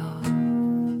dig ändå.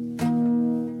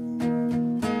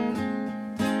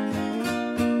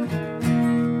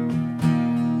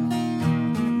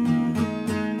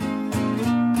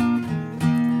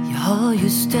 Jag har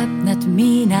just öppnat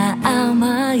mina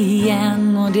armar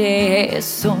igen och det är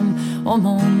som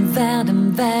om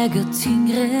världen väger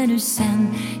tyngre nu sen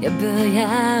jag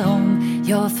börjar om.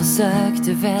 Jag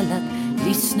försökte väl att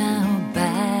lyssna och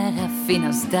bära,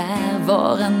 finnas där,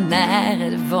 vara nära,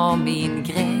 det var min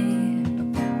grej.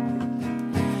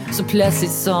 Så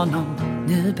plötsligt sa någon,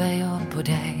 nu bär jag på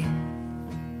dig.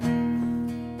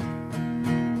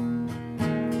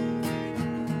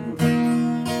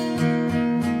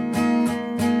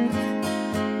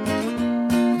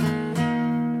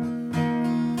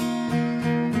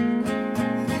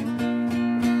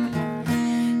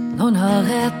 Hon har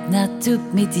öppnat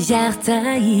upp mitt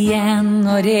hjärta igen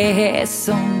och det är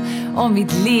som om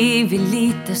mitt liv är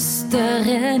lite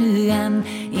större nu än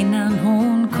innan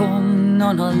hon kom.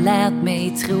 Någon har lärt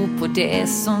mig tro på det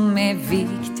som är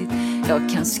viktigt. Jag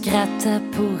kan skratta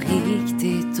på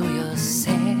riktigt och jag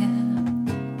ser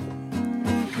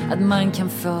att man kan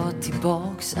få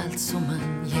tillbaks allt som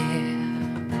man ger.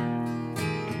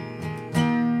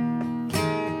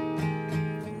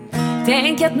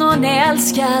 Tänk att någon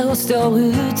älskar och står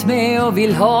ut med och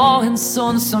vill ha en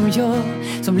sån som jag,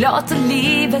 som låter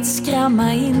livet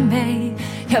skrämma in mig.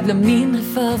 Jag blir mindre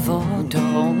för var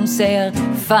dag. Hon säger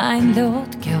fine,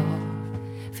 låt gå,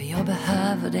 för jag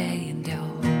behöver dig ändå.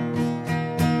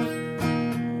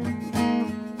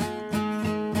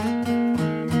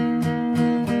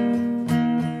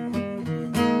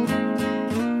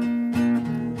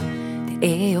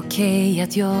 Det är okej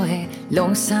att jag är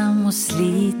långsam och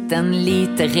sliten,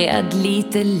 lite rädd,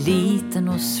 lite liten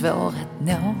och svår att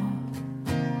nå.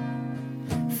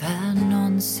 För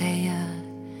någon säger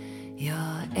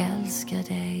jag älskar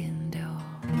dig ändå.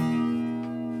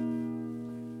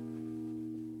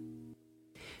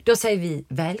 Då säger vi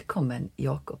välkommen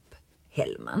Jakob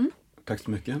Hellman. Tack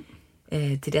så mycket.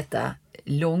 Till detta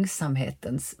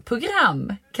långsamhetens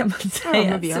program kan man säga. Ja,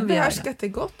 men vi har behärskat det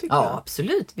gott tycker jag. Ja,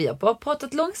 absolut. Vi har bara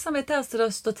pratat långsamhet här så det har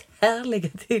stått härliga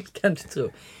till, kan du tro.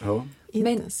 Ja.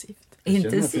 Intensivt. Jag känner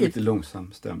att det är lite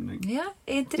långsam stämning. Ja,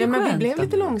 är inte det men skönt? vi blev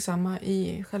lite långsamma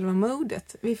i själva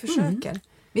modet. Vi försöker.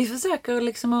 Vi försöker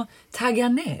liksom att tagga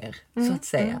ner, så att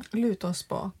säga. Luta oss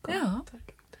bak. Ja.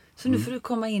 Så nu får du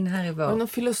komma in här i vår... Har du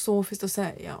något filosofiskt att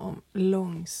säga om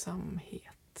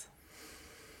långsamhet?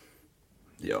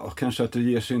 Ja, kanske att det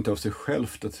ger sig inte av sig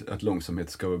självt att långsamhet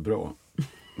ska vara bra.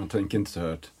 Man tänker inte så här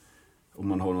att om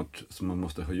man har något som man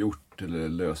måste ha gjort eller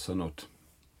lösa något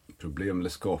problem eller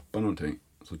skapa någonting,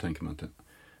 så tänker man inte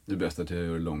det är bäst att jag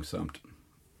gör det långsamt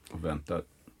och väntar.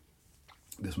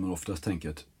 Det som man oftast tänker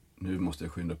att nu måste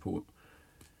jag skynda på.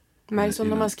 Men det är som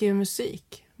när man skriver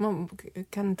musik. Man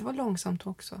kan inte vara långsamt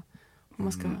också. Om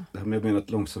man ska... Jag menar att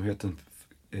långsamheten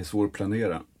är svår att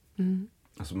planera.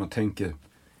 Alltså man tänker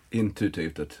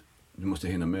intuitivt att du måste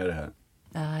hinna med det här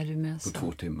på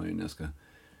 2 timmar innan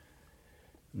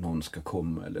någon ska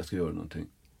komma eller jag ska göra någonting.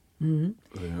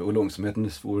 Och långsamheten är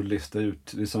svår att lista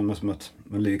ut. Det är samma som att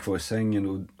man ligger kvar i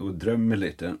sängen och drömmer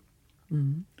lite.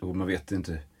 Och man vet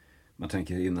inte, man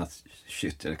tänker innan att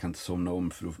shit, jag kan inte somna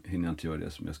om för då hinner jag inte göra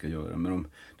det som jag ska göra. Men om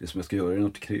det som jag ska göra är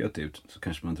något kreativt så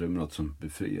kanske man drömmer något som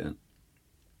befriar en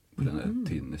på den här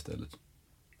tiden istället.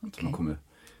 Okay. Så man kommer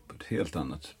på ett helt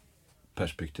annat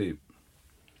perspektiv.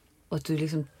 Och att du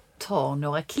liksom tar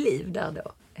några kliv där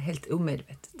då, helt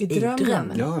omedvetet. I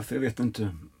drömmen. Ja, för jag vet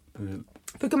inte.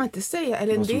 För kan man inte säga,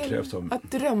 eller en del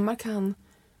att drömmar kan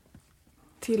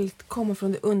komma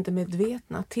från det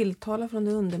undermedvetna, tilltala från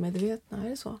det undermedvetna, är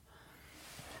det så?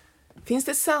 Finns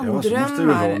det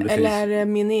sanndrömmar eller är det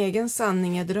min egen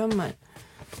sanning jag drömmer?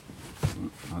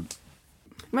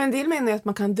 Men en del menar att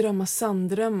man kan drömma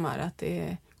sanndrömmar, att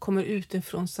det kommer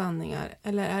utifrån sanningar,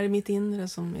 eller är det mitt inre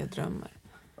som jag drömmer?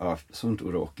 Ja, sånt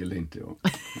orakel är inte jag.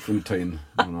 Jag får ta in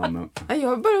någon annan.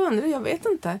 Jag bara undrar, jag vet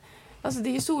inte. Alltså det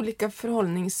är ju så olika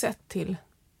förhållningssätt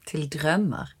till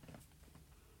drömmar.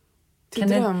 Kan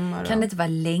det inte vara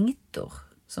längtor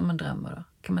som man drömmer då?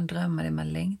 Kan man drömma det man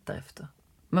längtar efter?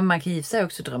 Men man kan ju sig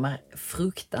också drömma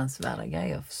fruktansvärda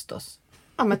grejer förstås.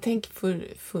 Ja, men tänk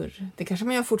förr. Det kanske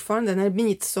man gör fortfarande. När det är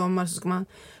midsommar så ska man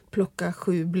plocka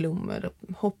 7 blommor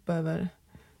och hoppa över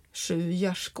 7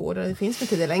 gärdsgårdar. Det finns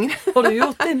inte det längre. Har du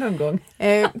gjort det någon gång?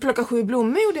 Plocka 7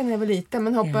 blommor gjorde jag när jag var liten,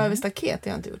 men hoppa över staket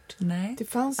har jag inte gjort. Nej. Det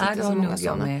fanns inte så många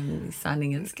sådana. Med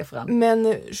sanningen ska fram.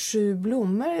 Men 7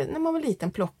 blommor när man var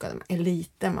liten plockade man.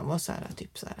 Liten, man var så här,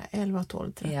 typ så här 11,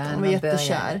 12, 13. Ja, man var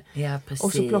jättekär. Ja, precis.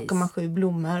 Och så plockade man 7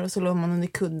 blommor och så låg man under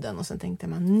kudden och sen tänkte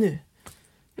man nu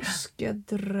ska jag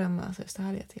drömma så det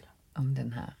här är till. Om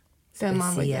den här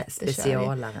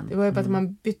specialaren. Det var ju bara att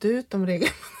man bytte ut de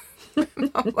reglerna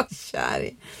man var kär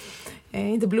i.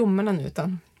 Inte blommorna nu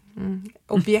utan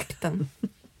objekten.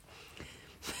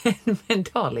 Men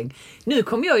darling, nu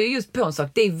kom jag ju just på en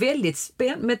sak. Det är väldigt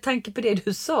spännande med tanke på det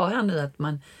du sa här nu att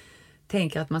man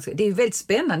tänker att man ska... Det är väldigt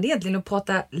spännande egentligen att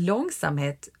prata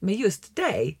långsamhet med just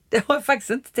dig. Det har jag faktiskt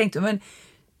inte tänkt på, men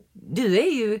du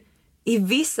är ju i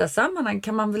vissa sammanhang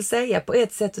kan man väl säga på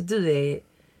ett sätt att du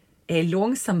är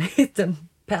långsamheten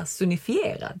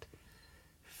personifierad.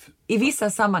 I vissa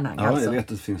sammanhang alltså. Jag vet att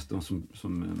det finns de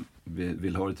som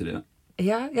vill ha det till det.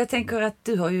 Ja, jag tänker att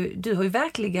du har ju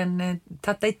verkligen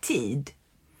tagit dig tid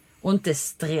och inte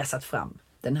stressat fram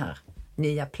den här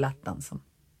nya plattan som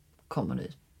kommer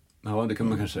nu. Ja, det kan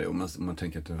man kanske säga om man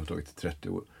tänker att det har tagit 30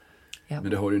 år. Ja.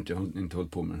 Men det har ju inte, jag har inte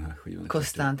hållit på med den här skivan.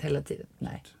 Konstant hela tiden.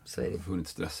 Nej, så är det. Jag har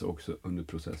funnits stress också under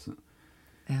processen.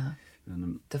 Ja,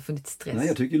 det har funnits stress. Nej,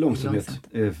 jag tycker långsamhet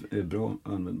är bra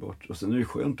och användbart. Och sen är det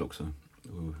skönt också.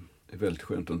 Och det är väldigt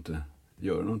skönt att inte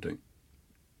göra någonting.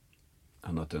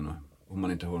 Annat än om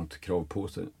man inte har något krav på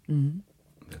sig.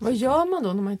 Vad gör man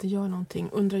då när man inte gör någonting?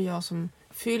 Undrar jag som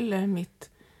fyller mitt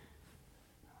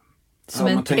som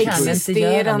en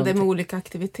existerande med olika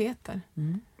aktiviteter.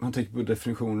 Man tänker på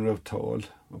definitioner av tal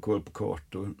och koll på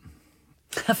kartor.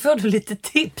 Här får du lite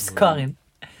tips, Karin.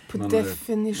 På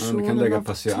definitioner man kan lägga av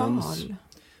patiens. tal.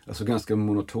 Alltså ganska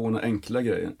monotona, enkla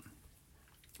grejer.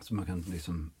 Så man kan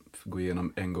liksom gå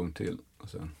igenom en gång till. Och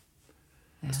sen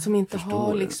som inte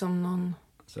har liksom någon...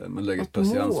 Så här, man lägger ett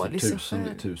patiens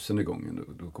för tusende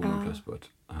gången. Då kommer man plötsligt på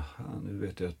att nu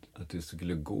vet jag att det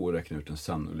skulle gå att räkna ut en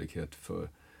sannolikhet för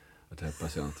att det här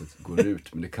patientet går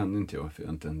ut. Men det kan inte jag, för jag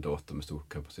har inte en dator med stor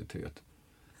kapacitet.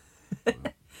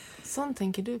 Sånt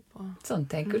tänker du på? Sånt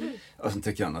tänker du? Ja, sen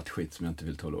tänker jag annat skit som jag inte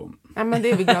vill tala om. Ja, men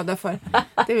det är vi glada för.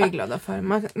 Det är vi glada för.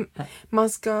 Man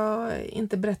ska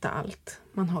inte berätta allt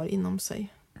man har inom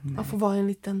sig. Nej. Man får vara en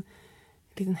liten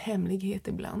hemlighet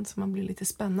ibland så man blir lite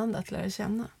spännande att lära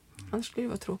känna. Annars skulle det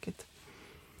vara tråkigt.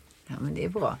 Ja, men det är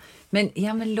bra. Men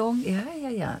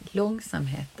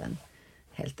långsamheten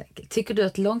helt enkelt. Tycker du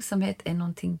att långsamhet är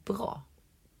någonting bra?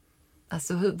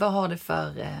 Alltså vad har det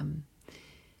för...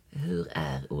 hur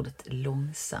är ordet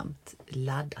långsamt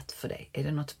laddat för dig? Är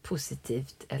det något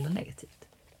positivt eller negativt?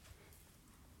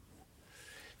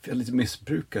 För jag är lite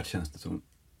missbrukat, känns det som.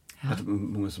 Att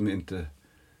många som inte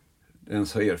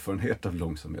ens har erfarenhet av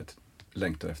långsamhet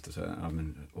längtar efter så här,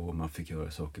 man fick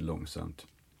göra saker långsamt.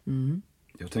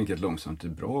 Jag tänker att långsamt är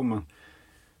bra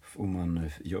om man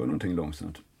gör någonting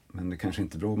långsamt. Men det kanske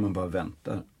inte är bra om man bara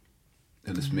väntar.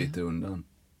 Eller smiter undan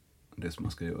det som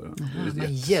man ska göra.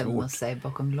 Man gömmer sig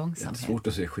bakom långsamhet. Det är svårt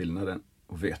att se skillnaden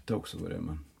och veta också vad det är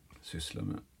man sysslar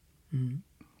med.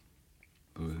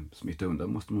 Och smita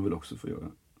undan måste man väl också få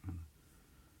göra.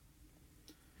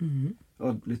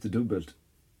 Ja, lite dubbelt.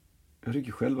 Jag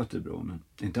tycker själv att det är bra, men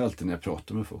inte alltid när jag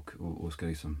pratar med folk och ska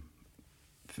liksom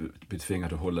bli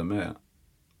tvingad att hålla med.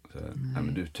 Så här,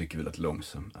 men du tycker väl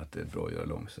att det är bra att göra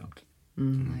långsamt.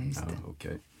 Just det.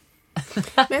 Okej.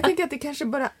 Men jag tänker att det kanske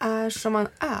bara är som man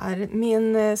är.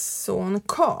 Min son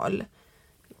Karl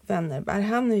Wennerberg,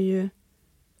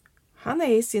 han är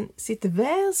i sitt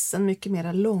väsen mycket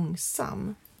mer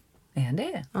långsam. Är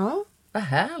det? Ja. Vad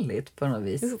härligt på något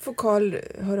vis. Så får Karl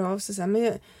höra av sig så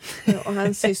här, och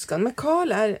hans syskon. Men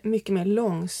Karl är mycket mer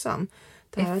långsam.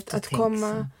 Att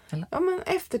komma,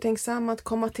 eftertänksam, att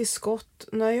komma till skott.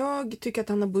 När jag tycker att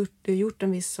han har gjort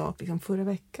en viss sak liksom förra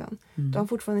veckan, då har han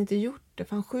fortfarande inte gjort det.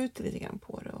 För han skjuter lite grann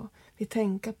på det och vill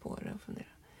tänka på det och fundera.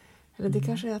 Eller det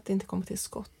kanske är att det inte kommer till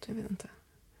skott, jag vet inte.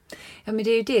 Ja, men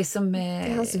det är ju det som... det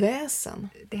är hans väsen.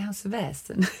 Det är hans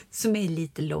väsen som är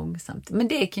lite långsamt. Men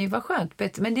det kan ju vara skönt,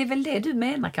 Peter. Men det är väl det du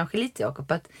menar kanske lite,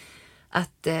 Jakob,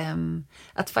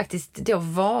 att faktiskt då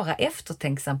vara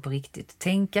eftertänksam på riktigt.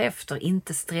 Tänka efter,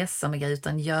 inte stressa med grejer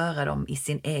utan göra dem i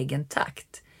sin egen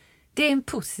takt. Det är en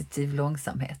positiv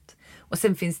långsamhet. Och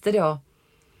sen finns det då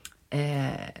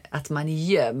att man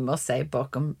gömmer sig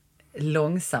bakom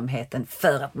långsamheten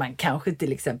för att man kanske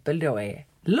till exempel då är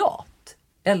lat.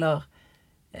 Eller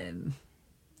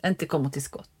inte kommer till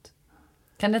skott.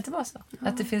 Kan det inte vara så?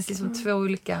 Att det finns liksom två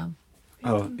olika...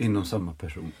 Ja, inom samma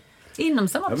person. Inom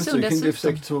samma person dessutom. Det är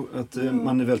säkert så att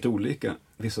man är väldigt olika.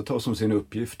 Vissa tar som sin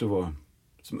uppgift att vara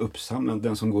som uppsamlad.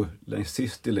 Den som går längst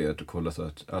sist i ledet och kollar så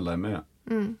att alla är med.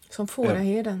 Som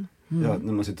fåraherden. Ja,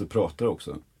 när man sitter och pratar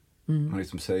också. Man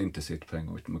liksom säger inte sitt på en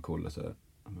gång utan man kollar så här.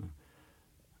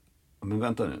 Men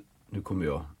vänta nu kommer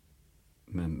jag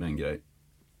med en grej.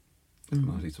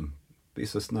 Man liksom,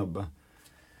 vissa snabba.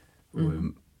 Och,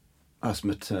 som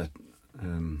ett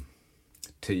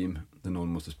team där någon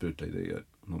måste spruta idéer.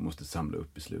 Någon måste samla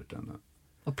upp i slutändan.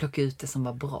 Och plocka ut det som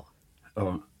var bra.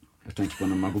 Ja, jag tänker på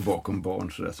när man går bakom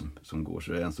barn så där, som går,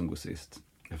 så är det en som går sist.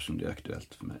 Eftersom det är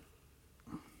aktuellt för mig.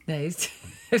 Nej, just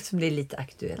eftersom det är lite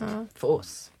aktuellt för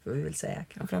oss, får vi väl säga.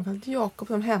 Ja, framförallt Jakob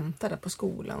som hämtar det på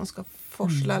skolan och ska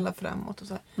forsla alla framåt och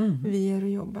så här. Vi är och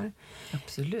jobbar.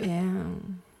 Absolut.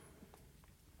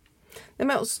 Nej,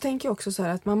 men och så tänker jag också så här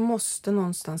att man måste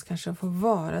någonstans kanske få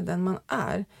vara den man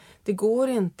är. Det går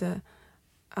inte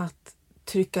att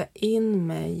trycka in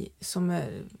mig som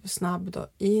är snabb då,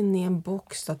 in i en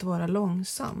box att vara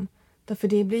långsam. Därför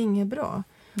det blir inget bra.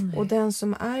 Nej. Och den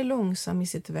som är långsam i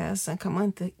sitt väsen kan man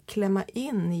inte klämma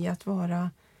in i att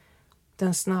vara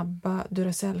den snabba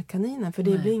Duracell-kaninen. För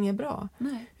det blir inget bra.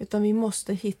 Nej. Utan vi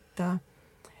måste hitta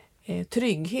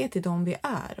trygghet i dem vi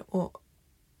är. Och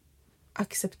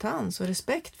acceptans och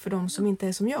respekt för dem som inte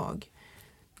är som jag.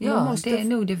 Det är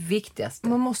nog det viktigaste.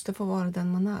 Man måste få vara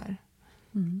den man är.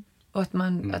 Och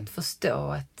att förstå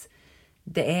att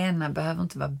det ena behöver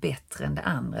inte vara bättre än det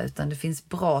andra, utan det finns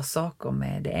bra saker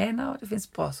med det ena och det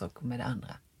finns bra saker med det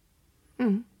andra.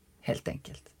 Helt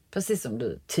enkelt. Precis som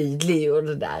du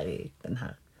tydliggjorde där i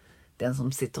den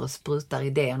som sitter och sprutar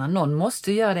idéerna. Någon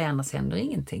måste göra det, annars händer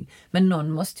ingenting. Men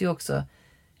någon måste ju också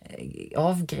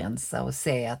avgränsa och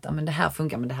se att men det här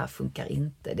funkar, men det här funkar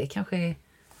inte. Det kanske är...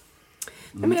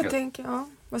 Men jag tänker,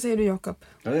 vad säger du, Jakob?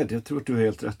 Ja, jag tror att du har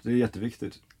helt rätt. Det är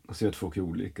jätteviktigt att se att folk är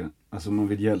olika. Alltså om man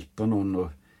vill hjälpa någon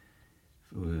och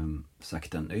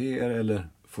sakta ner eller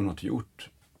få något gjort,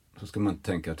 så ska man inte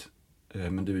tänka att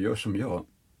men du gör som jag.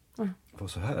 Var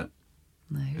så här.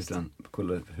 Nej, just utan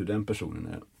kolla hur den personen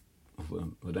är och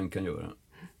vad den kan göra.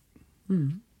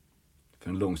 För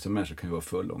en långsam människa kan ju vara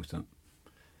för långsam.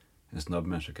 En snabb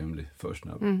människa kan bli för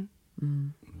snabb.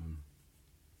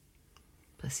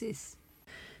 Precis.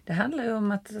 Det handlar ju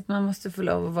om att man måste få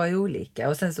lov att vara olika.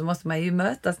 Och sen så måste man ju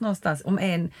mötas någonstans.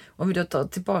 Om vi då tar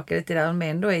tillbaka det till det, om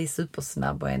en då är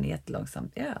supersnabb och en är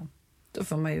jättelångsamt. Ja, då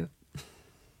får man ju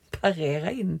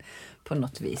parera in på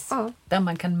något vis. Ja. Där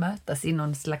man kan mötas i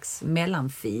någon slags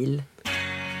mellanfil.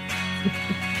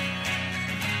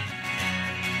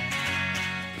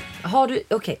 Har du,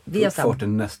 vi har fått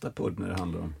en nästa podd när det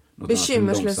handlar om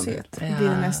bekymmerslöshet blir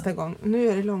det nästa gång. Nu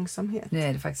är det långsamhet. Nu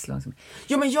är det faktiskt långsamhet.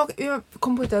 Jo, men jag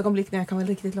kom på ett ögonblick när jag kan vara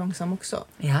riktigt långsam också.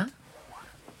 Ja.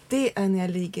 Det är när jag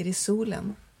ligger i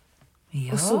solen.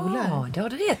 Ja, och solar. det har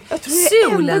du rätt.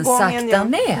 Solen saktar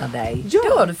ner dig. Ja.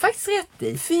 Det har du faktiskt rätt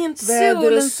i. Fint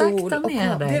väder och sol. Och det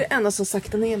är det enda som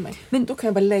saktar ner mig. Men då kan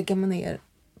jag bara lägga mig ner.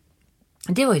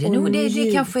 Det är det nog.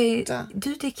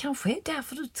 Det kanske är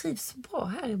därför du trivs så bra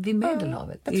här vid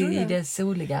Medelhavet. I det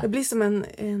soliga. Jag blir som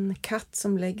en katt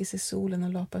som lägger sig i solen och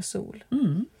lapar sol.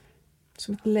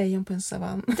 Som ett lejon på en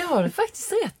savann. Det har du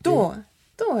faktiskt rätt i.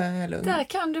 Då är jag lugn. Där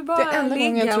kan du bara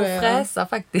ligga och fräsa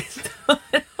faktiskt.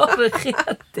 Det har du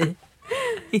rätt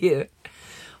i.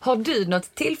 Har du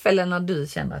något tillfälle när du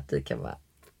känner att du kan vara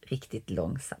riktigt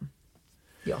långsam?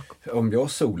 Jakob. Om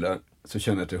jag solar så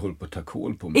känner jag att jag håller på att ta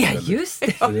kål på mig. Ja, just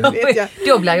det. Ja, det vet jag.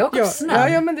 Då blir jag snabb.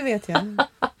 Ja, men det vet jag.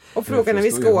 Och frågan när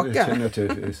vi ska åka. Jag känner att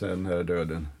jag är så här nära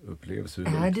döden upplevelse.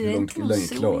 Hur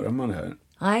långt klarar man det här?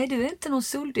 Nej, du är inte någon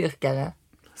soldyrkare.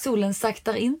 Solen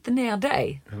saktar inte ner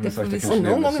dig. Det får vi och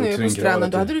någon gång när jag var på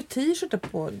stranden, då hade du t-shirtar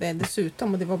på dig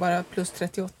dessutom och det var bara plus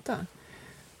 38.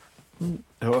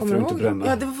 Ja, för att inte bränna.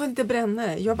 Ja, det var för att inte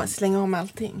bränna. Jag bara slänger om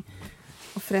allting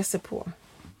och fräser på.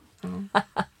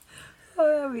 Ja,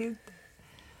 jag vet.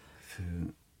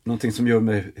 Någonting som gör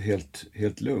mig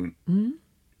helt lugn.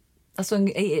 Alltså,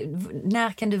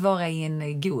 när kan du vara i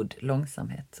en god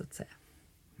långsamhet, så att säga?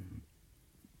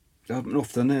 Ja, men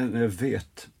ofta när jag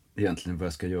vet egentligen vad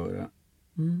jag ska göra.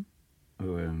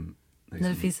 Och, liksom, när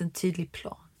det finns en tydlig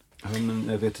plan. Ja, men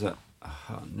jag vet så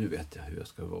här, nu vet jag hur jag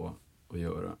ska vara och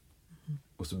göra.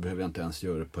 Och så behöver jag inte ens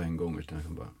göra det på en gång, utan jag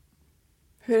kan bara...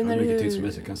 Hur är det när mycket tid som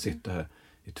helst. Jag kan sitta här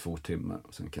i 2 timmar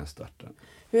och sen kan jag starta.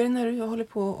 Hur är det när du håller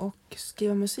på och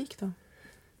skriva musik då?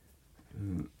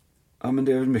 Ja, men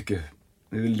det är väl mycket...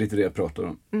 Det är väl lite det jag pratar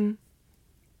om.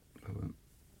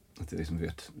 Att jag liksom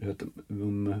vet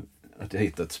att jag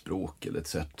hittar ett språk eller ett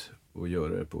sätt att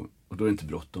göra det på. Och då är det inte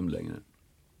bråttom längre.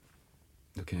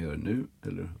 Jag kan göra det nu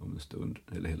eller om en stund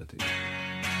eller hela tiden.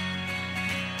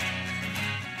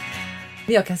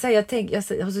 Jag kan säga,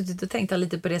 jag har suttit och tänkt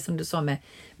lite på det som du sa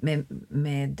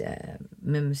med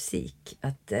musik.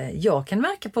 Att jag kan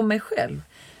märka på mig själv.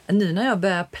 Nu när jag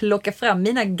börjar plocka fram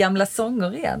mina gamla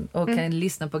sånger igen och kan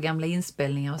lyssna på gamla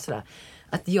inspelningar och sådär.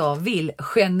 Att jag vill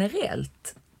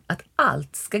generellt att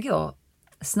allt ska gå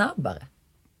snabbare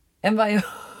än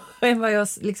vad jag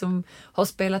liksom har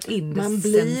spelat in det. Man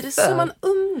blir som man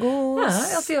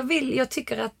umgås. Ja, alltså jag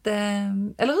tycker att,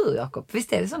 eller hur Jakob?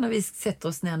 Visst är det så när vi sätter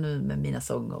oss ner nu med mina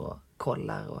sånger och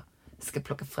kollar och ska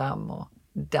plocka fram och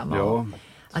damma. Ja,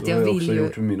 att jag vill också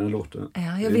gjort med mina låtar.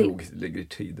 Ja, det ligger i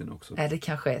tiden också. Ja, det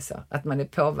kanske är så. Att man är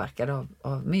påverkad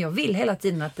av men jag vill hela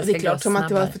tiden att det ska gå snabbare. Det är klart som att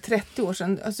det var för 30 år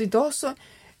sedan. Alltså idag så,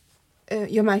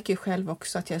 jag märker ju själv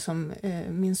också att jag är som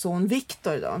min son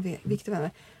Viktor idag, Viktor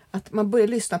vänner. Att man börjar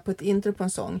lyssna på ett intro på en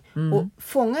sång och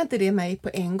fångar inte det mig på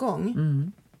en gång,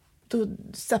 då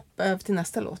zappar jag till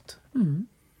nästa låt.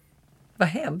 Vad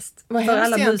hemskt. Vad för hemskt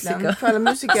alla egentligen. musiker. För alla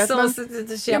musiker.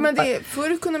 Att man,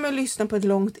 förr kunde man lyssna på ett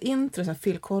långt intro, så här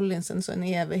Phil Collins, så en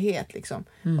evighet liksom.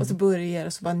 Och så börjar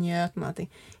och så bara njöt man allting.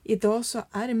 Idag så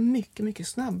är det mycket, mycket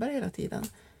snabbare hela tiden.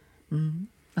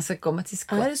 Man ska komma till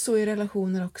skott. Är det så i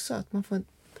relationer också? Att man får...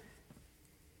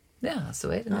 Ja,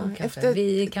 så är det nog kanske.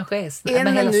 Vi kanske är snabba.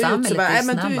 Men hela samhället bara, är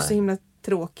snabbare. Men du är så himla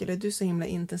tråkig eller du är så himla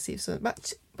intensiv. Så bara,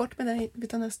 bort med den, vi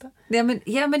tar nästa. Ja,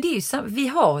 men det är ju vi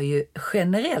har ju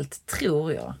generellt,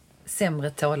 tror jag, sämre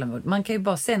tålamod. Man kan ju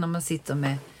bara se när man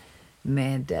sitter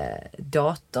med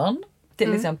datorn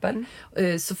till exempel.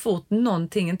 Så fort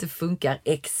någonting inte funkar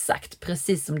exakt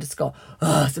precis som det ska,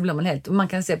 så blir man helt... Och man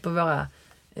kan se på våra,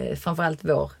 framförallt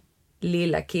vår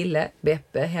lilla kille,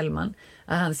 Beppe Hellman,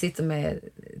 han sitter med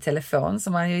telefon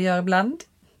som han ju gör ibland.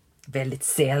 Väldigt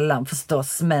sällan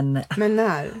förstås, men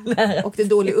när? Och det är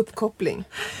dålig uppkoppling.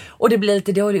 Och det blir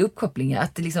lite dålig uppkoppling,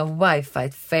 att det liksom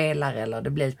wifi felar eller det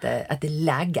blir lite att det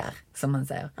laggar, som man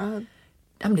säger.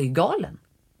 Han blir ju galen.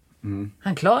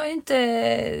 Han klarar ju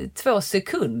inte 2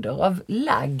 sekunder av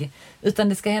lagg, utan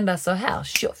det ska hända så här.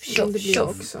 Tjoff, tjoff,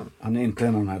 tjoff. Han är inte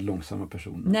en av de här långsamma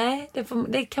personerna. Nej,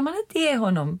 det kan man inte ge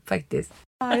honom faktiskt.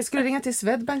 Jag skulle ringa till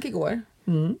Swedbank igår.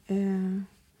 Men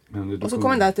och så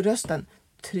kom den där till rösten.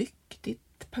 Tryck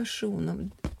ditt personnummer.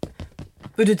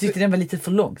 Och du tyckte den var lite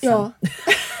för långsam? Ja.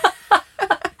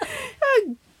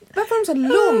 Varför har de så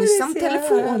långsam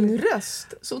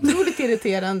telefonröst? Så otroligt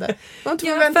irriterande. Man tog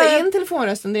vänta in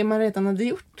telefonrösten, det man redan hade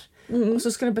gjort. Och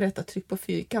så skulle jag berätta tryck på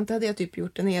fyrkant. Det hade jag typ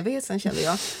gjort en evighet sen, kände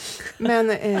jag. Men...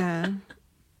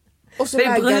 Och så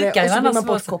laggar det och så blir man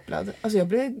bortkopplad. Alltså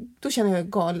då känner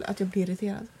jag att jag blir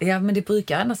irriterad. Ja, men det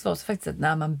brukar annars vara så faktiskt att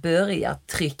när man börjar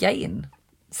trycka in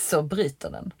så bryter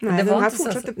den. Nej, det var den inte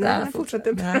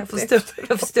fortsatte.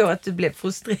 Jag förstår att du blev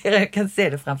frustrerad. Jag kan se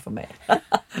det framför mig.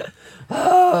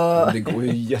 Det går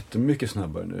ju jättemycket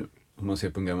snabbare nu. om man ser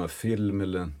på en gammal film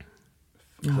eller en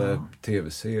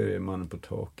tv-serie, Mannen på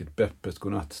taket, Beppes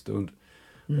godnattstund.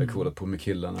 Jag kollar på med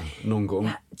killarna någon gång.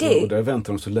 Och där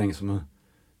väntar de så länge som man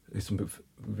liksom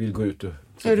vill gå ut och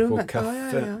sätta på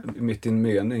kaffe mitt i en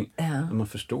mening. Men man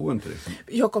förstår inte liksom.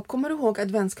 Jakob, kommer du ihåg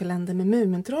adventskalendern med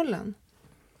Mumintrollen?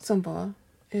 Som var,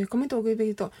 jag kommer inte ihåg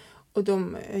vilket då. Och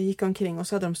de gick omkring och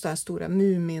så hade de så här stora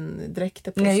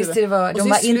mumindräkter på sig. Nej, just det, de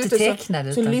var inte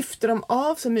tecknade. Så lyfte de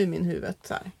av sig muminhuvudet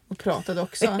så här, och pratade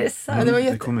också. Det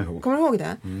var kommer du ihåg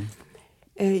det?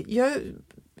 Jag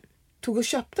tog och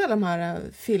köpte alla de här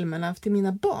filmerna till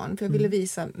mina barn. För jag ville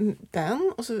visa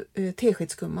den och så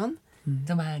Teskedsgumman.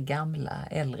 De här gamla,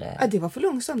 äldre. Ja, det var för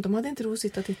långsamt. De hade inte ro att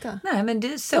sitta och titta. Nej, men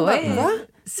du, så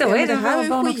är det här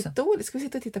barn är skitdåligt. Ska vi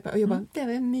sitta och titta på? Och jag bara, det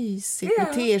var mysigt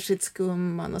med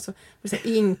Teskedsgumman och så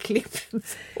inklippt.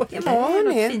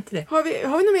 Har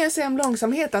vi något mer att säga om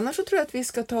långsamhet? Annars så tror jag att vi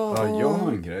ska ta... Ja, jag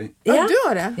har en grej. Ja, du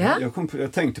har det? Ja.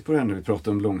 Jag tänkte på det här när vi pratade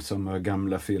om långsamma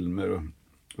gamla filmer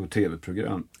och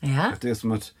tv-program. Ja. Att det är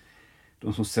som att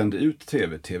de som sände ut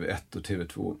TV1 och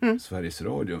TV2, Sveriges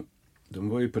Radio, de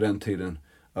var ju på den tiden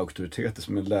auktoriteter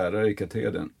som en lärare i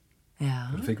katedern.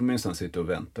 Ja. Då fick man minsann sitta och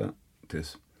vänta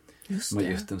tills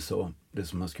magistern sa det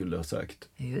som han skulle ha sagt.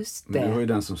 Just det. Men det var ju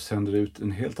den som sänder ut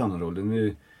en helt annan roll. Den är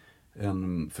ju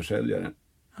en försäljare.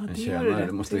 En tjänare.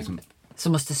 Det måste liksom...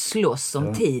 Som måste slåss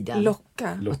om tiden.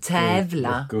 Locka och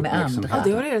tävla med andra. Ja,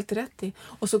 det har du helt rätt i.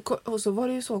 Och så var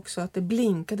det ju så också att det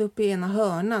blinkade upp i ena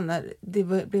hörnan när det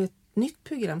blev ett nytt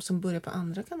program som började på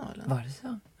andra kanalen. Var det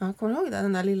så? Ja, kommer du ihåg det?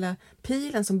 Den där lilla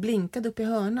pilen som blinkade upp i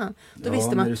hörnan. Då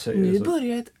visste man, nu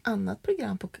börjar ett annat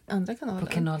program på andra kanalen.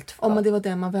 På kanal 2. Om det var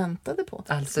det man väntade på.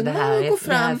 Alltså det här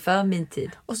är för min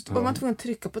tid. Och så var man tvungen att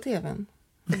trycka på tvn.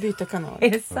 Och byta kanal. Är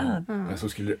det sant? Ja. Så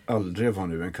skulle det aldrig vara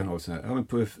nu en kanal så här. Ja, men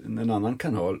på en annan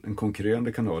kanal, en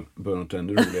konkurrerande kanal, bör något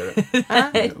ännu roligare.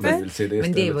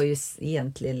 Men det var ju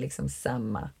egentligen liksom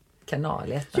samma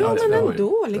kanal. Ja, men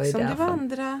ändå liksom. Det var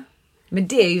andra... Men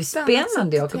det är ju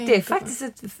spännande, Jakob. Det är faktiskt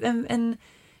en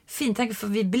fin tanke, för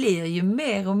vi blir ju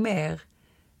mer och mer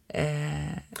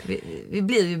vi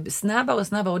blir ju snabbare och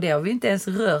snabbare, och det har vi inte ens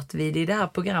rört vid i det här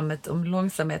programmet om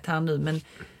långsamhet här nu, men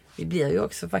vi blir ju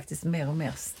också faktiskt mer och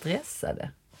mer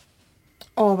stressade.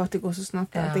 Av att det går så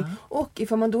snabbt allting. Och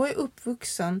ifall man då är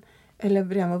uppvuxen, eller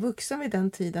redan var vuxen vid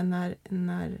den tiden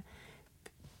när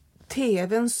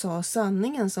tvn sa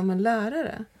sanningen som en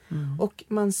lärare. Och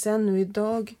man sen nu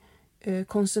idag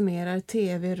konsumerar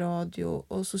tv, radio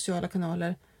och sociala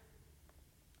kanaler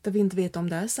där vi inte vet om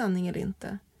det är sanning eller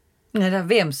inte. Nej, det är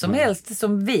vem som helst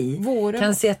som vi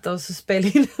kan sätta oss och spela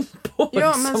in en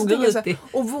podd som går ut i.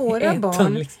 Och våra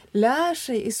barn lär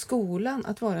sig i skolan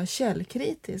att vara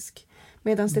källkritisk.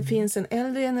 Medan det finns en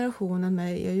äldre generation än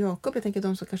mig och Jakob, jag tänker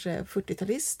de som kanske är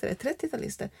 40-talister,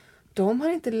 30-talister, de har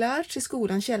inte lärt sig i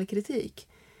skolan källkritik.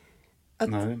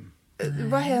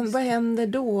 Vad händer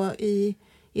då i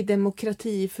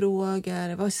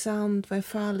demokratifrågor? Vad är sant, vad är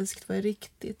falskt, vad är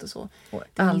riktigt och så. Och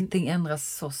allting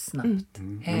ändras så snabbt.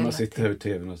 När man sitter här i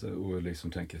tvn och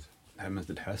liksom tänker, nej men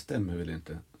det här stämmer väl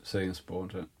inte. Säger ens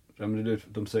barn,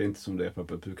 de säger inte som det är,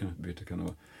 pappa, du kan byta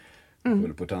kanal.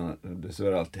 Eller på ett annat, så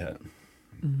är det alltid här.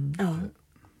 Ja,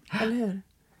 eller hur?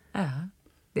 Ja,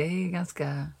 det är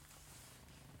ganska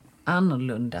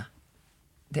annorlunda.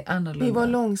 Det är annorlunda. Vi var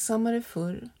långsammare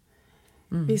förr.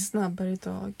 Vi är snabbare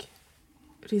idag.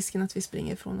 Risken att vi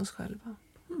springer ifrån oss själva.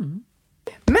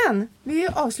 Men vi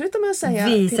avslutar med att säga...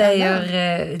 Vi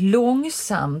säger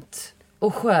långsamt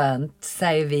och skönt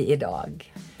säger vi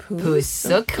idag. Puss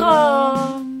och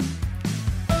kram!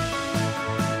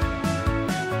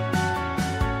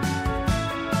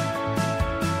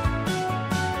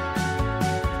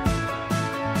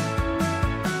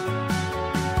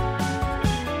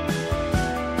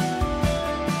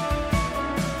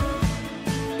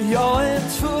 Jag är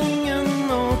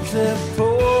tvungen att klä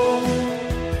på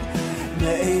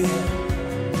mig,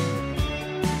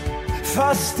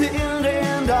 fast det är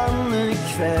redan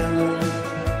ikväll.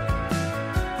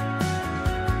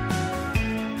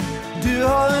 Du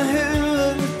har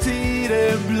huvudet i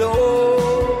det blå.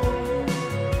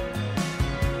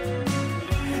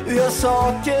 Vi har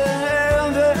saker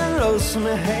över oss som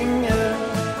hänger,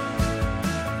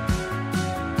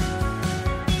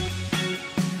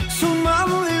 som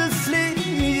man vill fly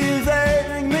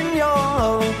iväg, men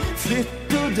jag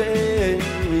flytt och det är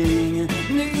ingen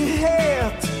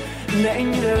nyhet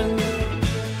längre.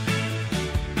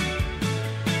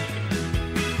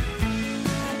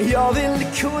 Jag vill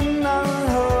kunna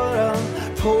höra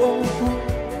på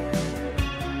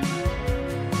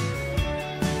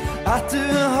att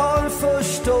du har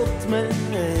förstått mig.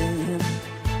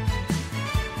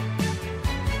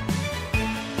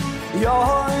 Jag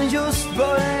har just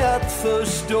börjat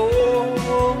förstå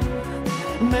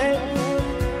mig.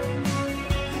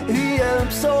 Vi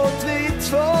hjälps åt vi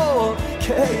två,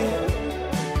 okej.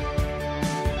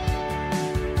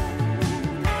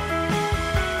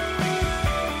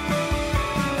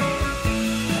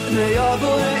 När jag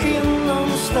går in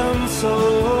någonstans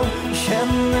och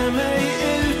känner mig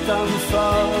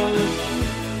utanför,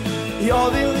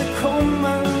 jag vill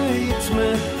komma hit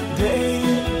med dig.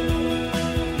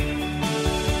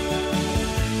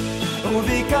 Och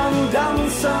vi kan dansa